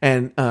kids.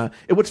 And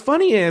what's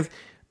funny is,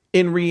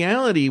 in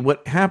reality,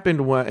 what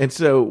happened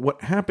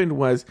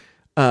was,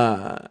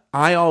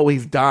 I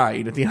always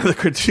died at the end of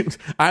the cartoons.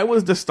 I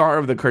was the star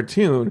of the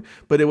cartoon,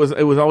 but it was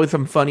always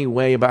some funny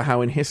way about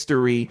how in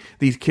history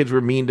these kids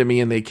were mean to me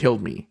and they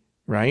killed me,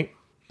 right?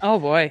 Oh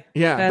boy.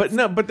 Yeah, That's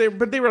but they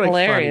were like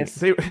hilarious.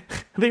 funny.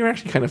 They were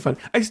actually kind of fun.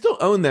 I still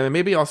own them, and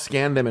maybe I'll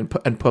scan them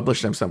and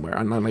publish them somewhere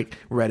on like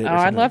Reddit. Oh, or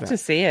I'd something love like to that.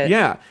 see it.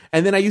 Yeah,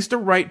 and then I used to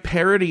write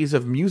parodies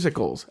of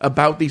musicals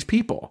about these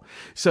people.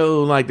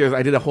 So like,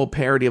 I did a whole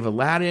parody of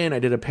Aladdin. I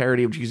did a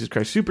parody of Jesus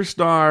Christ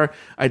Superstar.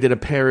 I did a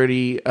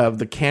parody of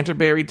the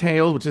Canterbury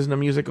Tales, which isn't a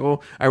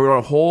musical. I wrote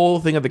a whole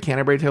thing of the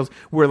Canterbury Tales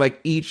where like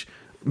each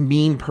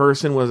mean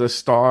person was a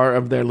star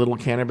of their little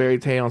Canterbury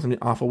Tale, and something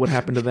awful would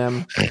happen to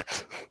them.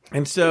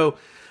 And so,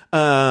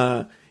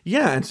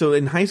 and so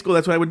in high school,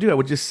 that's what I would do. I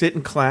would just sit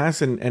in class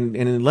and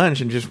in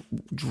lunch and just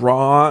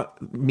draw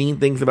mean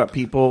things about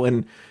people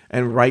and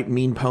write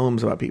mean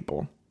poems about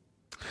people.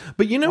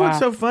 But you know what's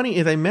so funny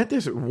is I met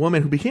this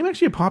woman who became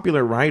actually a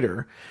popular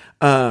writer.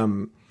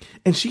 And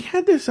she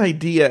had this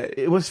idea.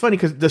 It was funny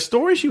because the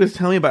story she was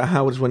telling me about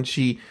how was when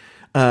she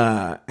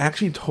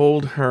actually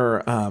told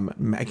her,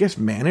 I guess,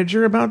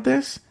 manager about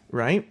this,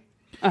 right?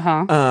 She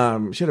had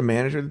a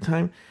manager at the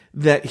time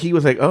that he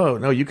was like, oh,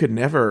 no, you could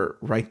never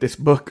write this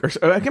book. Or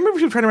I can't remember if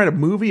she was trying to write a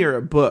movie or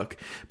a book,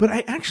 but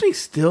I actually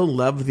still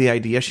loved the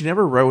idea. She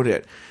never wrote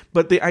it,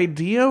 but the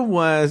idea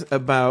was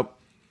about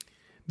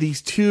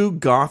these two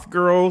goth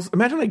girls.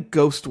 Imagine like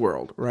Ghost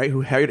World, right?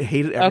 Who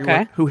hated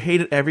everyone, who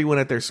hated everyone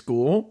at their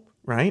school,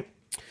 right?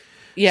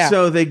 Yeah.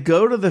 So they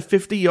go to the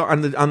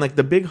 50-yard on like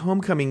the big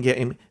homecoming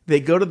game. They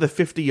go to the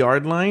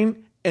 50-yard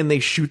line and they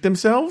shoot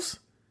themselves,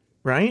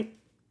 right?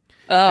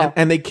 Oh.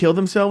 And they kill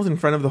themselves in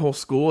front of the whole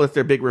school. It's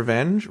their big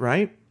revenge,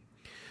 right?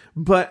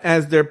 But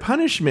as their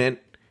punishment,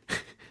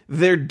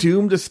 they're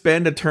doomed to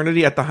spend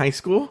eternity at the high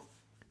school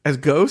as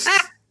ghosts.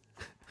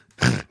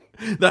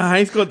 The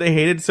high school that they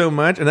hated so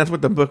much, and that's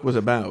what the book was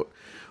about.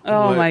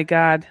 Oh my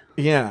God.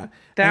 Yeah.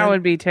 That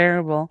would be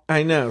terrible.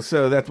 I know.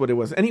 So that's what it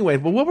was. Anyway,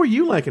 but what were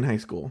you like in high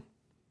school?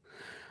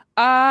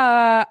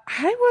 I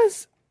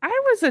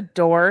was a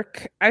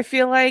dork. I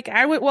feel like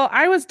I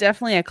was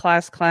definitely a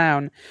class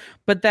clown,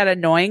 but that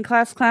annoying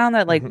class clown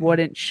that like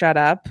wouldn't shut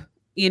up,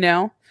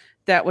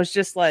 that was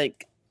just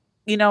like,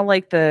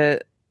 like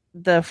the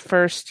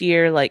first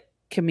year like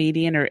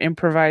comedian or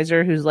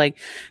improviser who's like,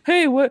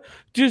 hey, what,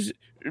 just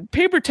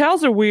paper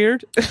towels are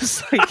weird.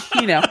 It's like,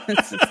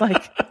 it's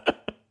like,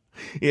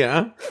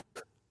 yeah.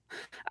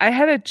 I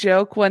had a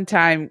joke one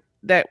time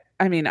that,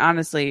 I mean,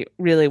 honestly,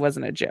 really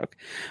wasn't a joke,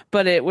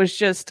 but it was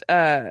just,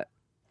 one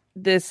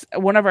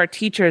of our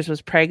teachers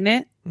was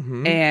pregnant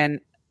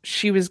and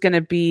she was going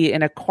to be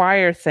in a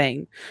choir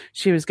thing.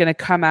 She was going to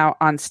come out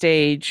on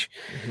stage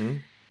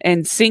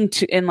and sing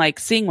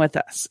with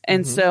us.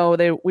 And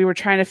so we were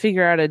trying to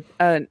figure out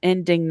an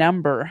ending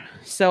number.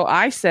 So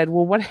I said,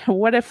 well,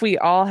 what if we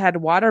all had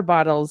water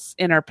bottles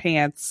in our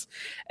pants?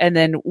 And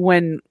then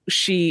when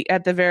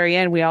at the very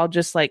end, we all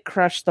just like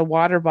crushed the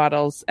water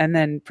bottles and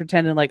then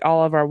pretended like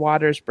all of our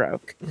waters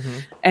broke.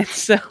 And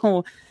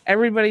so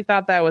everybody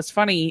thought that was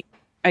funny,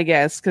 I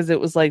guess, because it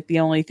was like the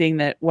only thing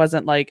that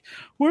wasn't like,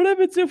 what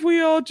happens if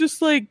we all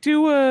just like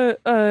do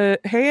a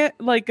hand,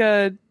 like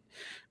a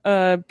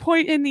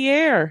point in the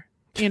air?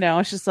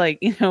 It's just like,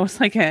 it's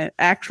like an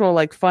actual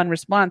like fun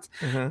response.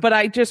 But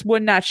I just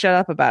would not shut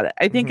up about it.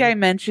 I think I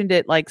mentioned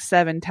it like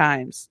 7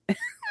 times,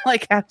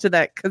 like after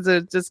that, because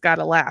it just got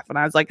a laugh. And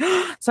I was like,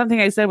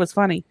 something I said was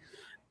funny.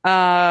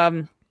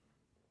 I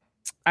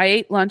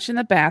ate lunch in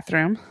the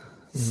bathroom.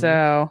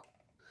 So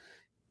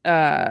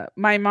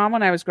my mom,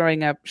 when I was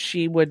growing up,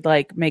 she would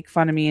like make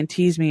fun of me and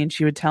tease me, and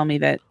she would tell me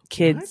that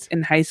kids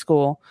in high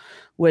school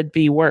would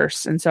be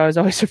worse. And so I was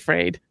always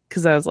afraid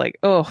because I was like,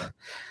 oh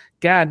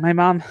God, my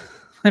mom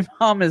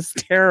is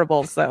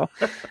terrible. So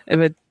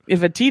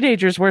if a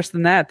teenager's worse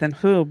than that, then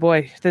oh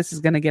boy, this is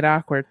going to get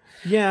awkward.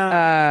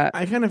 Yeah.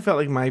 I kind of felt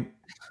like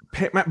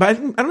but I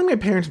don't think my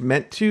parents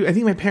meant to. I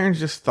think my parents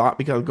just thought,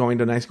 because I was going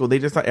to night school, they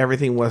just thought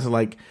everything was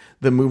like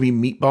the movie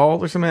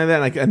Meatballs or something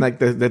like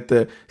that. That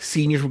the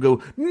seniors would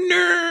go,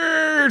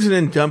 nerds, and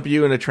then dump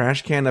you in a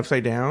trash can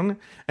upside down.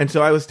 And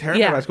so I was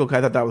terrified of high school because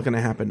I thought that was going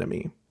to happen to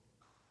me.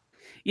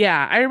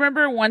 Yeah, I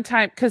remember one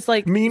time because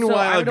like.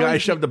 Meanwhile, a guy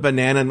shoved a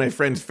banana in my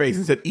friend's face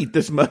and said, "Eat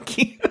this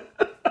monkey."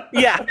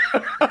 Yeah.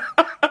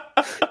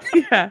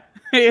 Yeah,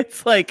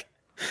 it's like.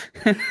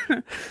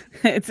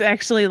 It's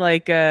actually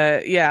like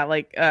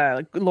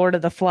Lord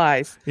of the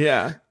Flies.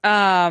 Yeah.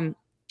 I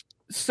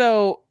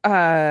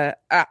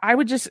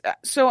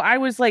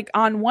was like,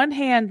 on one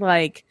hand,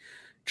 like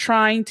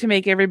trying to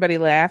make everybody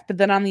laugh, but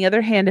then on the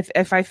other hand,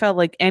 if I felt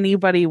like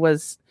anybody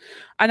was,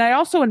 and I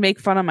also would make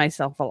fun of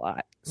myself a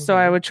lot. So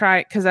I would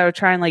try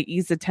and like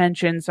ease the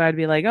tension. So I'd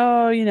be like,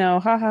 oh,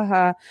 ha ha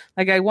ha.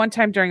 Like I one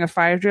time during a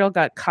fire drill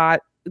got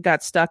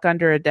stuck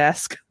under a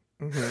desk.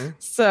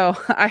 So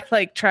I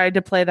like tried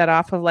to play that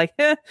off of like,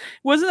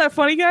 wasn't that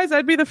funny, guys?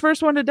 I'd be the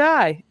first one to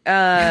die.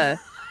 And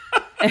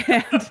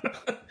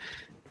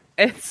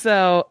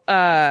so,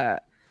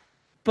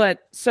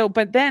 but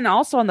then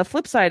also on the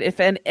flip side,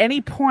 if at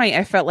any point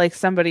I felt like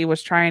somebody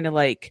was trying to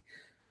like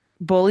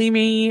bully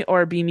me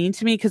or be mean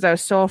to me because I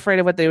was so afraid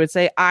of what they would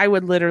say, I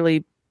would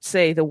literally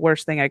say the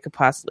worst thing I could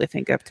possibly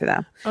think of to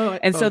them. Oh,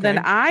 And so then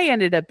okay. I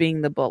ended up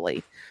being the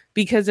bully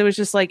because it was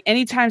just like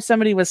anytime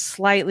somebody was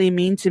slightly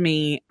mean to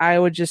me, I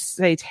would just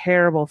say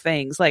terrible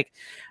things. Like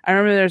I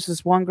remember there's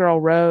this one girl,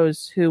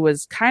 Rose, who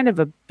was kind of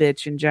a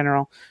bitch in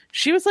general.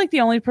 She was like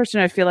the only person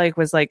I feel like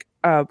was like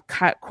a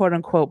quote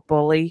unquote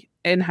bully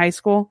in high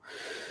school.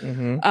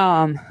 Mm-hmm.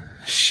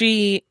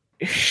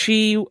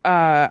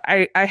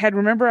 I had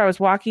remember I was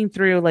walking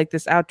through like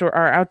this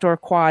our outdoor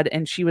quad,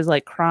 and she was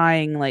like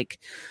crying like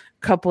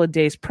a couple of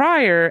days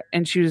prior,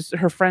 and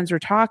her friends were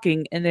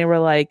talking, and they were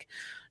like,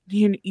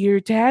 your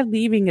dad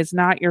leaving is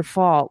not your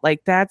fault,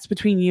 like that's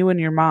between you and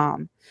your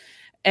mom.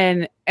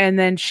 And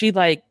then she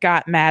like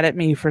got mad at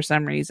me for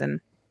some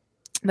reason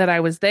that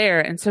I was there,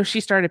 and so she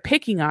started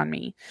picking on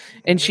me,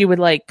 and she would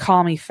like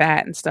call me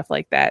fat and stuff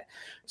like that.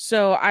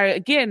 So I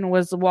again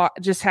was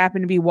just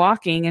happened to be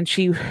walking, and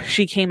she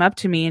came up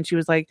to me and she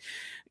was like,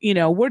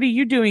 what are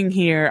you doing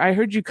here? I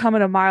heard you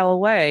coming a mile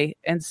away.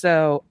 And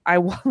so I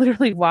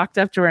literally walked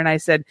up to her and I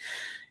said,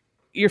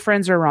 your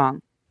friends are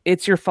wrong.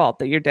 It's your fault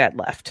that your dad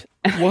left.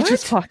 And What? I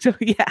just talked to her.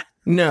 Yeah,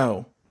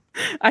 No.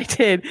 I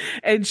did.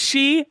 And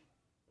she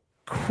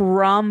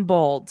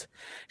crumbled.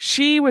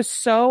 She was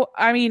so,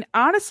 I mean,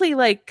 honestly,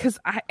 like,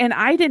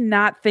 I did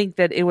not think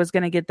that it was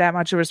going to get that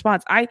much of a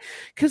response.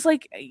 Cause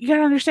like, you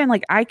gotta understand,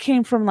 like, I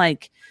came from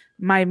like,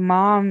 my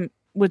mom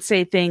would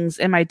say things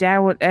and my dad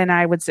would, and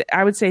I would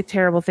say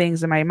terrible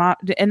things, and my mom,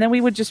 and then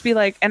we would just be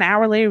like, an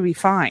hour later, we'd be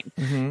fine.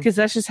 Mm-hmm. Cause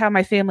that's just how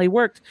my family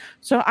worked.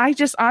 So I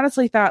just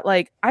honestly thought,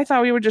 like, I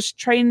thought we were just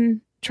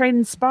trading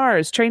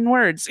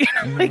words.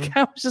 Like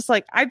I was just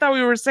like, I thought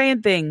we were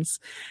saying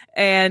things,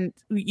 and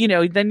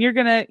then you're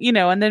gonna,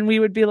 and then we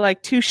would be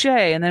like touche,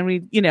 and then we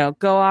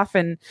go off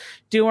and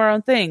do our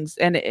own things,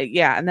 and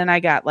and then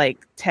I got like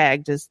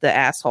tagged as the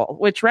asshole,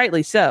 which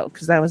rightly so,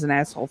 because that was an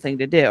asshole thing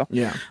to do.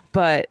 Yeah.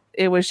 But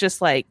it was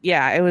just like,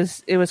 it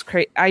was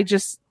crazy.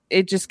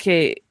 It just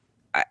came.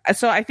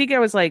 So I think I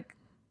was like,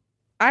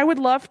 I would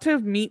love to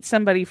meet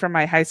somebody from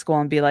my high school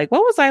and be like,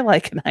 what was I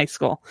like in high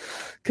school?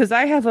 Because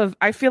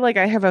I feel like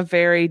I have a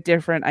very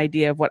different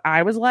idea of what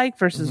I was like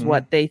versus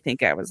what they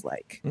think I was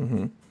like.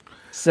 Mm-hmm.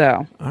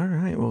 So. All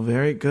right. Well,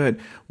 very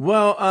good.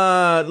 Well,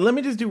 let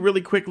me just do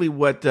really quickly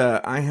what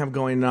I have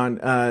going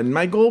on.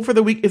 My goal for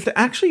the week is to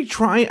actually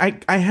try.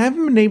 I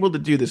haven't been able to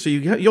do this, so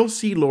you'll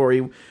see,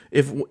 Lori.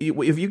 If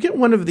you get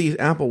one of these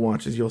Apple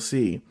Watches, you'll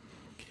see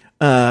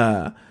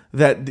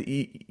that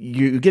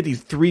you get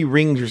these 3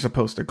 rings you're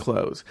supposed to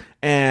close.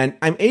 And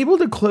I'm able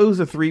to close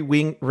the 3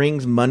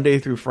 rings Monday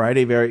through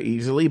Friday very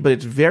easily, but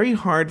it's very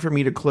hard for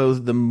me to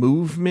close the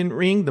move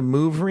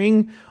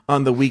ring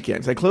on the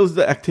weekends. I close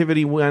the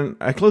activity one,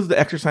 I close the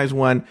exercise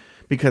one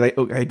because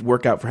I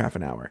work out for half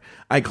an hour.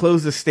 I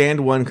close the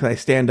stand one because I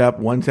stand up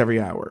once every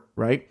hour,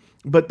 right?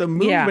 But the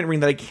movement ring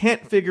that I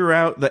can't figure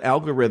out the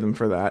algorithm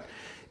for that,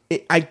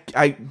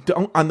 I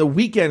don't, on the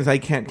weekends I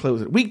can't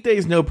close it.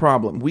 Weekdays, no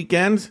problem.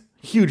 Weekends,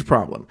 huge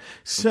problem.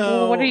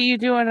 So what are you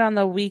doing on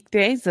the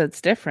weekdays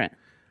that's different?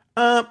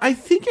 I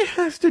think it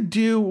has to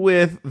do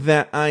with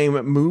that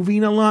I'm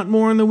moving a lot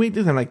more on the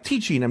weekdays. I'm like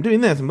teaching, I'm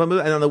doing this, and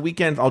on the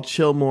weekends I'll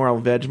chill more, I'll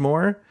veg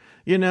more,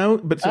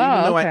 But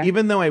so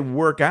even though I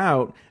work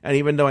out and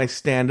even though I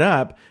stand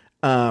up,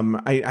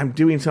 I'm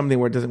doing something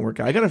where it doesn't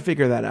work out. I got to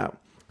figure that out.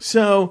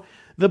 So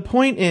the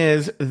point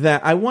is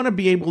that I want to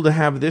be able to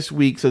have this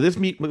week. So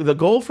the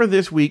goal for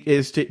this week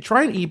is to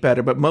try and eat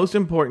better, but most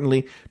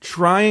importantly,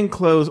 try and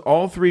close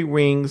all 3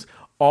 rings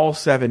all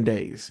 7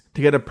 days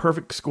to get a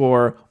perfect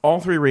score. All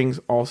 3 rings,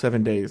 all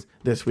 7 days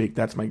this week.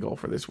 That's my goal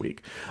for this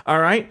week.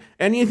 All right.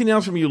 Anything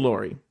else from you,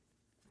 Lori?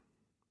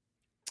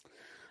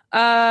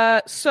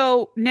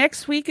 So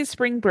next week is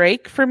spring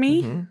break for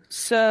me. Mm-hmm.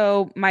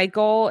 So my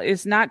goal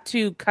is not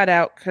to cut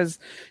out, because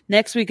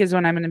next week is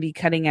when I'm going to be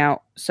cutting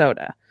out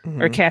soda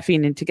or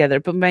caffeine in together.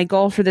 But my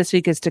goal for this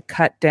week is to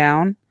cut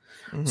down.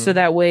 So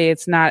that way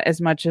it's not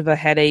as much of a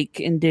headache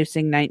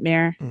inducing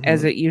nightmare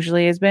as it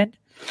usually has been.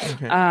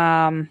 Okay.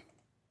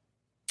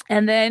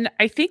 And then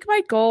I think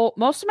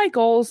most of my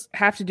goals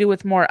have to do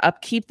with more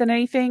upkeep than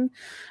anything.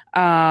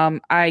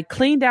 I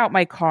cleaned out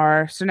my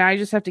car, so now I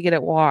just have to get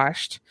it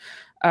washed.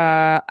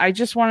 I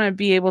just want to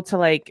be able to,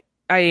 like,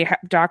 I have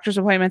doctor's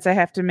appointments I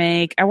have to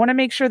make. I want to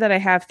make sure that I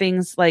have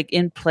things like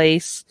in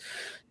place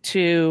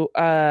to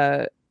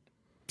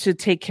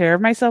take care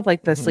of myself,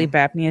 like the sleep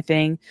apnea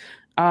thing.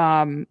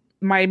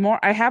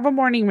 I have a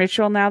morning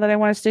ritual now that I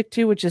want to stick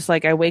to, which is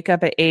like I wake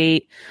up at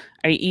 8,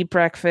 I eat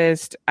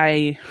breakfast,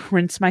 I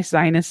rinse my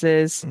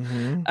sinuses,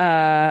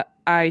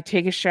 I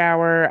take a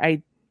shower,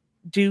 I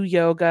do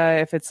yoga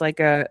if it's like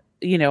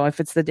if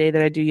it's the day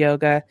that I do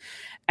yoga,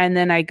 and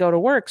then I go to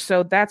work.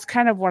 So that's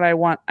kind of what I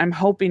want. I'm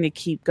hoping to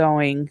keep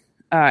going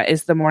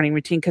is the morning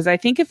routine, because I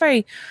think if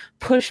I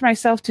push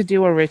myself to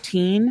do a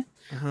routine,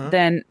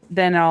 then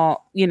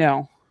I'll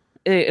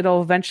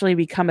it'll eventually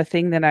become a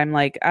thing that I'm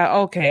like,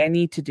 okay, I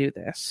need to do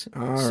this.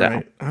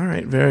 All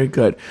right, very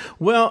good.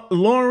 Well,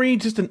 Lori,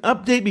 just an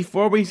update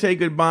before we say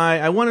goodbye.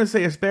 I want to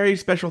say a very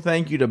special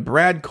thank you to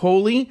Brad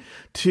Coley.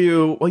 I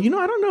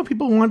don't know if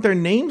people want their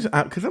names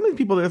out because some of these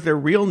people have their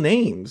real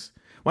names.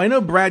 Well, I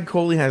know Brad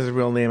Coley has his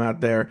real name out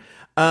there.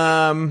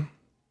 I'll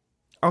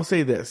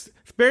say this.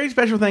 Very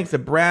special thanks to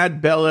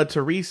Brad, Bella,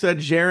 Teresa,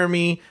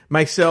 Jeremy,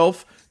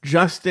 myself,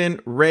 Justin,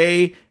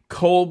 Ray,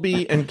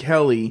 Colby, and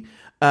Kelly.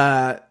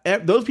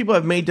 Those people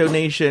have made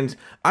donations.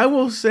 I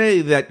will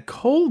say that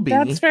Colby...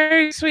 That's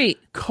very sweet.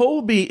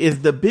 Colby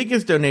is the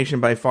biggest donation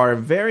by far. A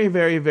very,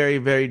 very, very,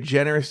 very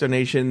generous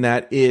donation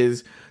that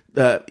is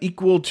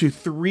equal to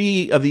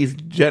 3 of these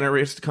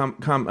generous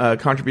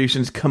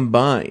contributions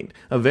combined.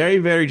 A very,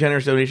 very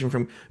generous donation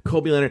from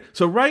Colby Leonard.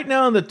 So right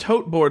now on the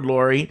tote board,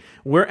 Lori,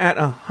 we're at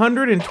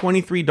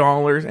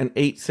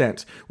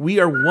 $123.08.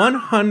 We are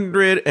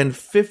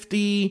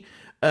 150...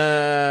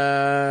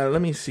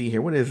 let me see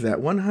here. What is that?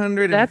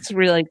 100. That's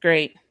really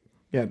great.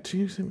 Yeah.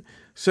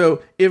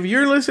 So if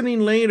you're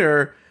listening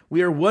later,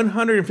 we are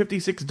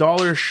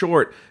 $156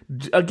 short.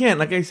 Again,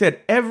 like I said,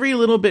 every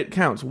little bit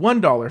counts.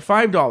 $1,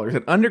 $5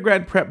 at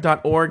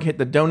undergradprep.org. Hit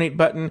the donate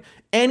button.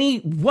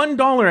 Any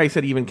 $1 I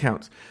said even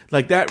counts.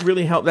 Like that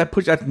really helped. That's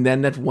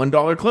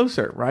 $1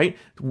 closer, right?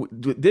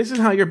 This is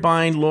how you're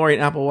buying Lori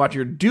an Apple Watch.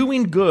 You're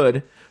doing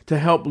good to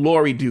help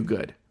Lori do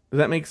good. Does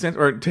that make sense?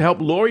 Or to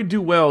help Lori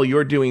do well,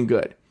 you're doing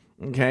good.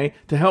 Okay?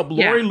 To help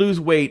Lori lose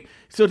weight.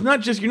 So it's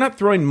not just, you're not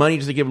throwing money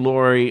just to give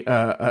Lori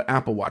an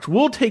Apple Watch.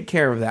 We'll take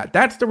care of that.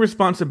 That's the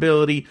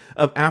responsibility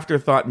of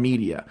Afterthought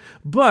Media.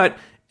 But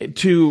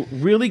to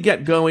really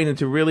get going and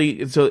to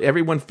really, so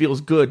everyone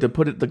feels good, to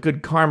put the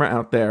good karma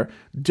out there,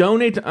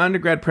 donate to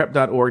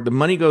undergradprep.org. The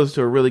money goes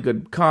to a really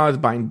good cause,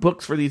 buying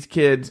books for these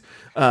kids,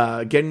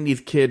 getting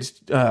these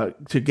kids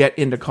to get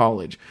into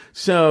college.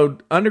 So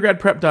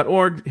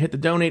undergradprep.org, hit the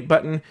donate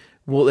button.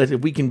 Well, if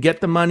we can get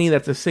the money,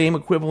 that's the same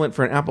equivalent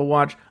for an Apple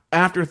Watch.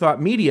 Afterthought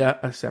Media,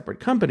 a separate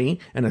company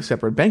and a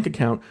separate bank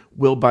account,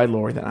 will buy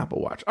Lori that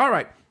Apple Watch. All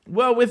right.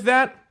 Well, with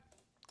that,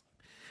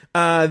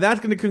 that's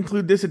going to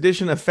conclude this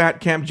edition of Fat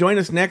Camp. Join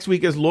us next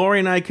week as Lori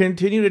and I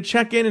continue to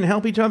check in and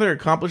help each other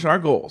accomplish our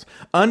goals.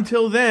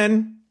 Until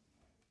then...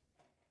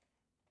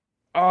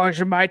 Oh, is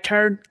it my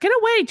turn? Get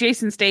away,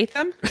 Jason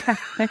Statham.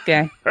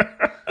 Okay.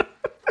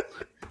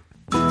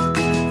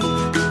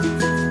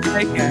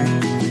 Okay.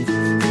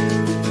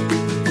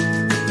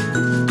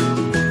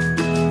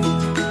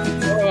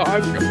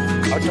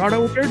 I thought I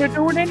was here to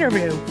do an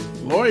interview.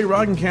 Lori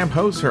Roggenkamp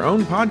hosts her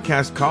own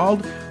podcast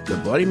called The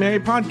Bloody Mary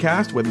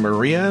Podcast with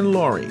Maria and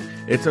Lori.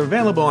 It's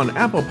available on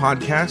Apple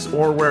Podcasts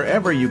or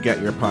wherever you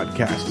get your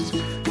podcasts.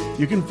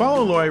 You can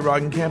follow Lori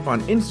Roggenkamp on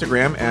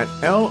Instagram at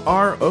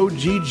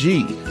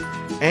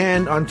LROGG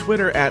and on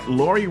Twitter at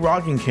Lori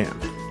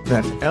Roggenkamp.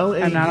 That's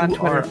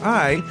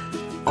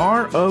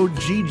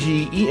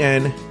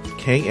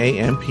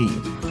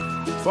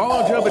LAURIROGGENKAMP.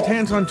 Follow Joe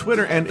Betance on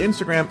Twitter and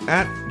Instagram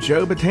at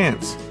Joe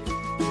Betance.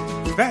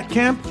 Fat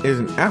Camp is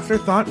an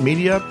Afterthought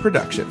Media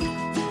production.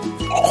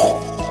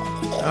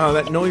 Oh,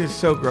 that noise is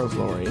so gross,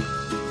 Lori.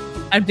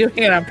 I'm doing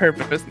it on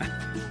purpose now.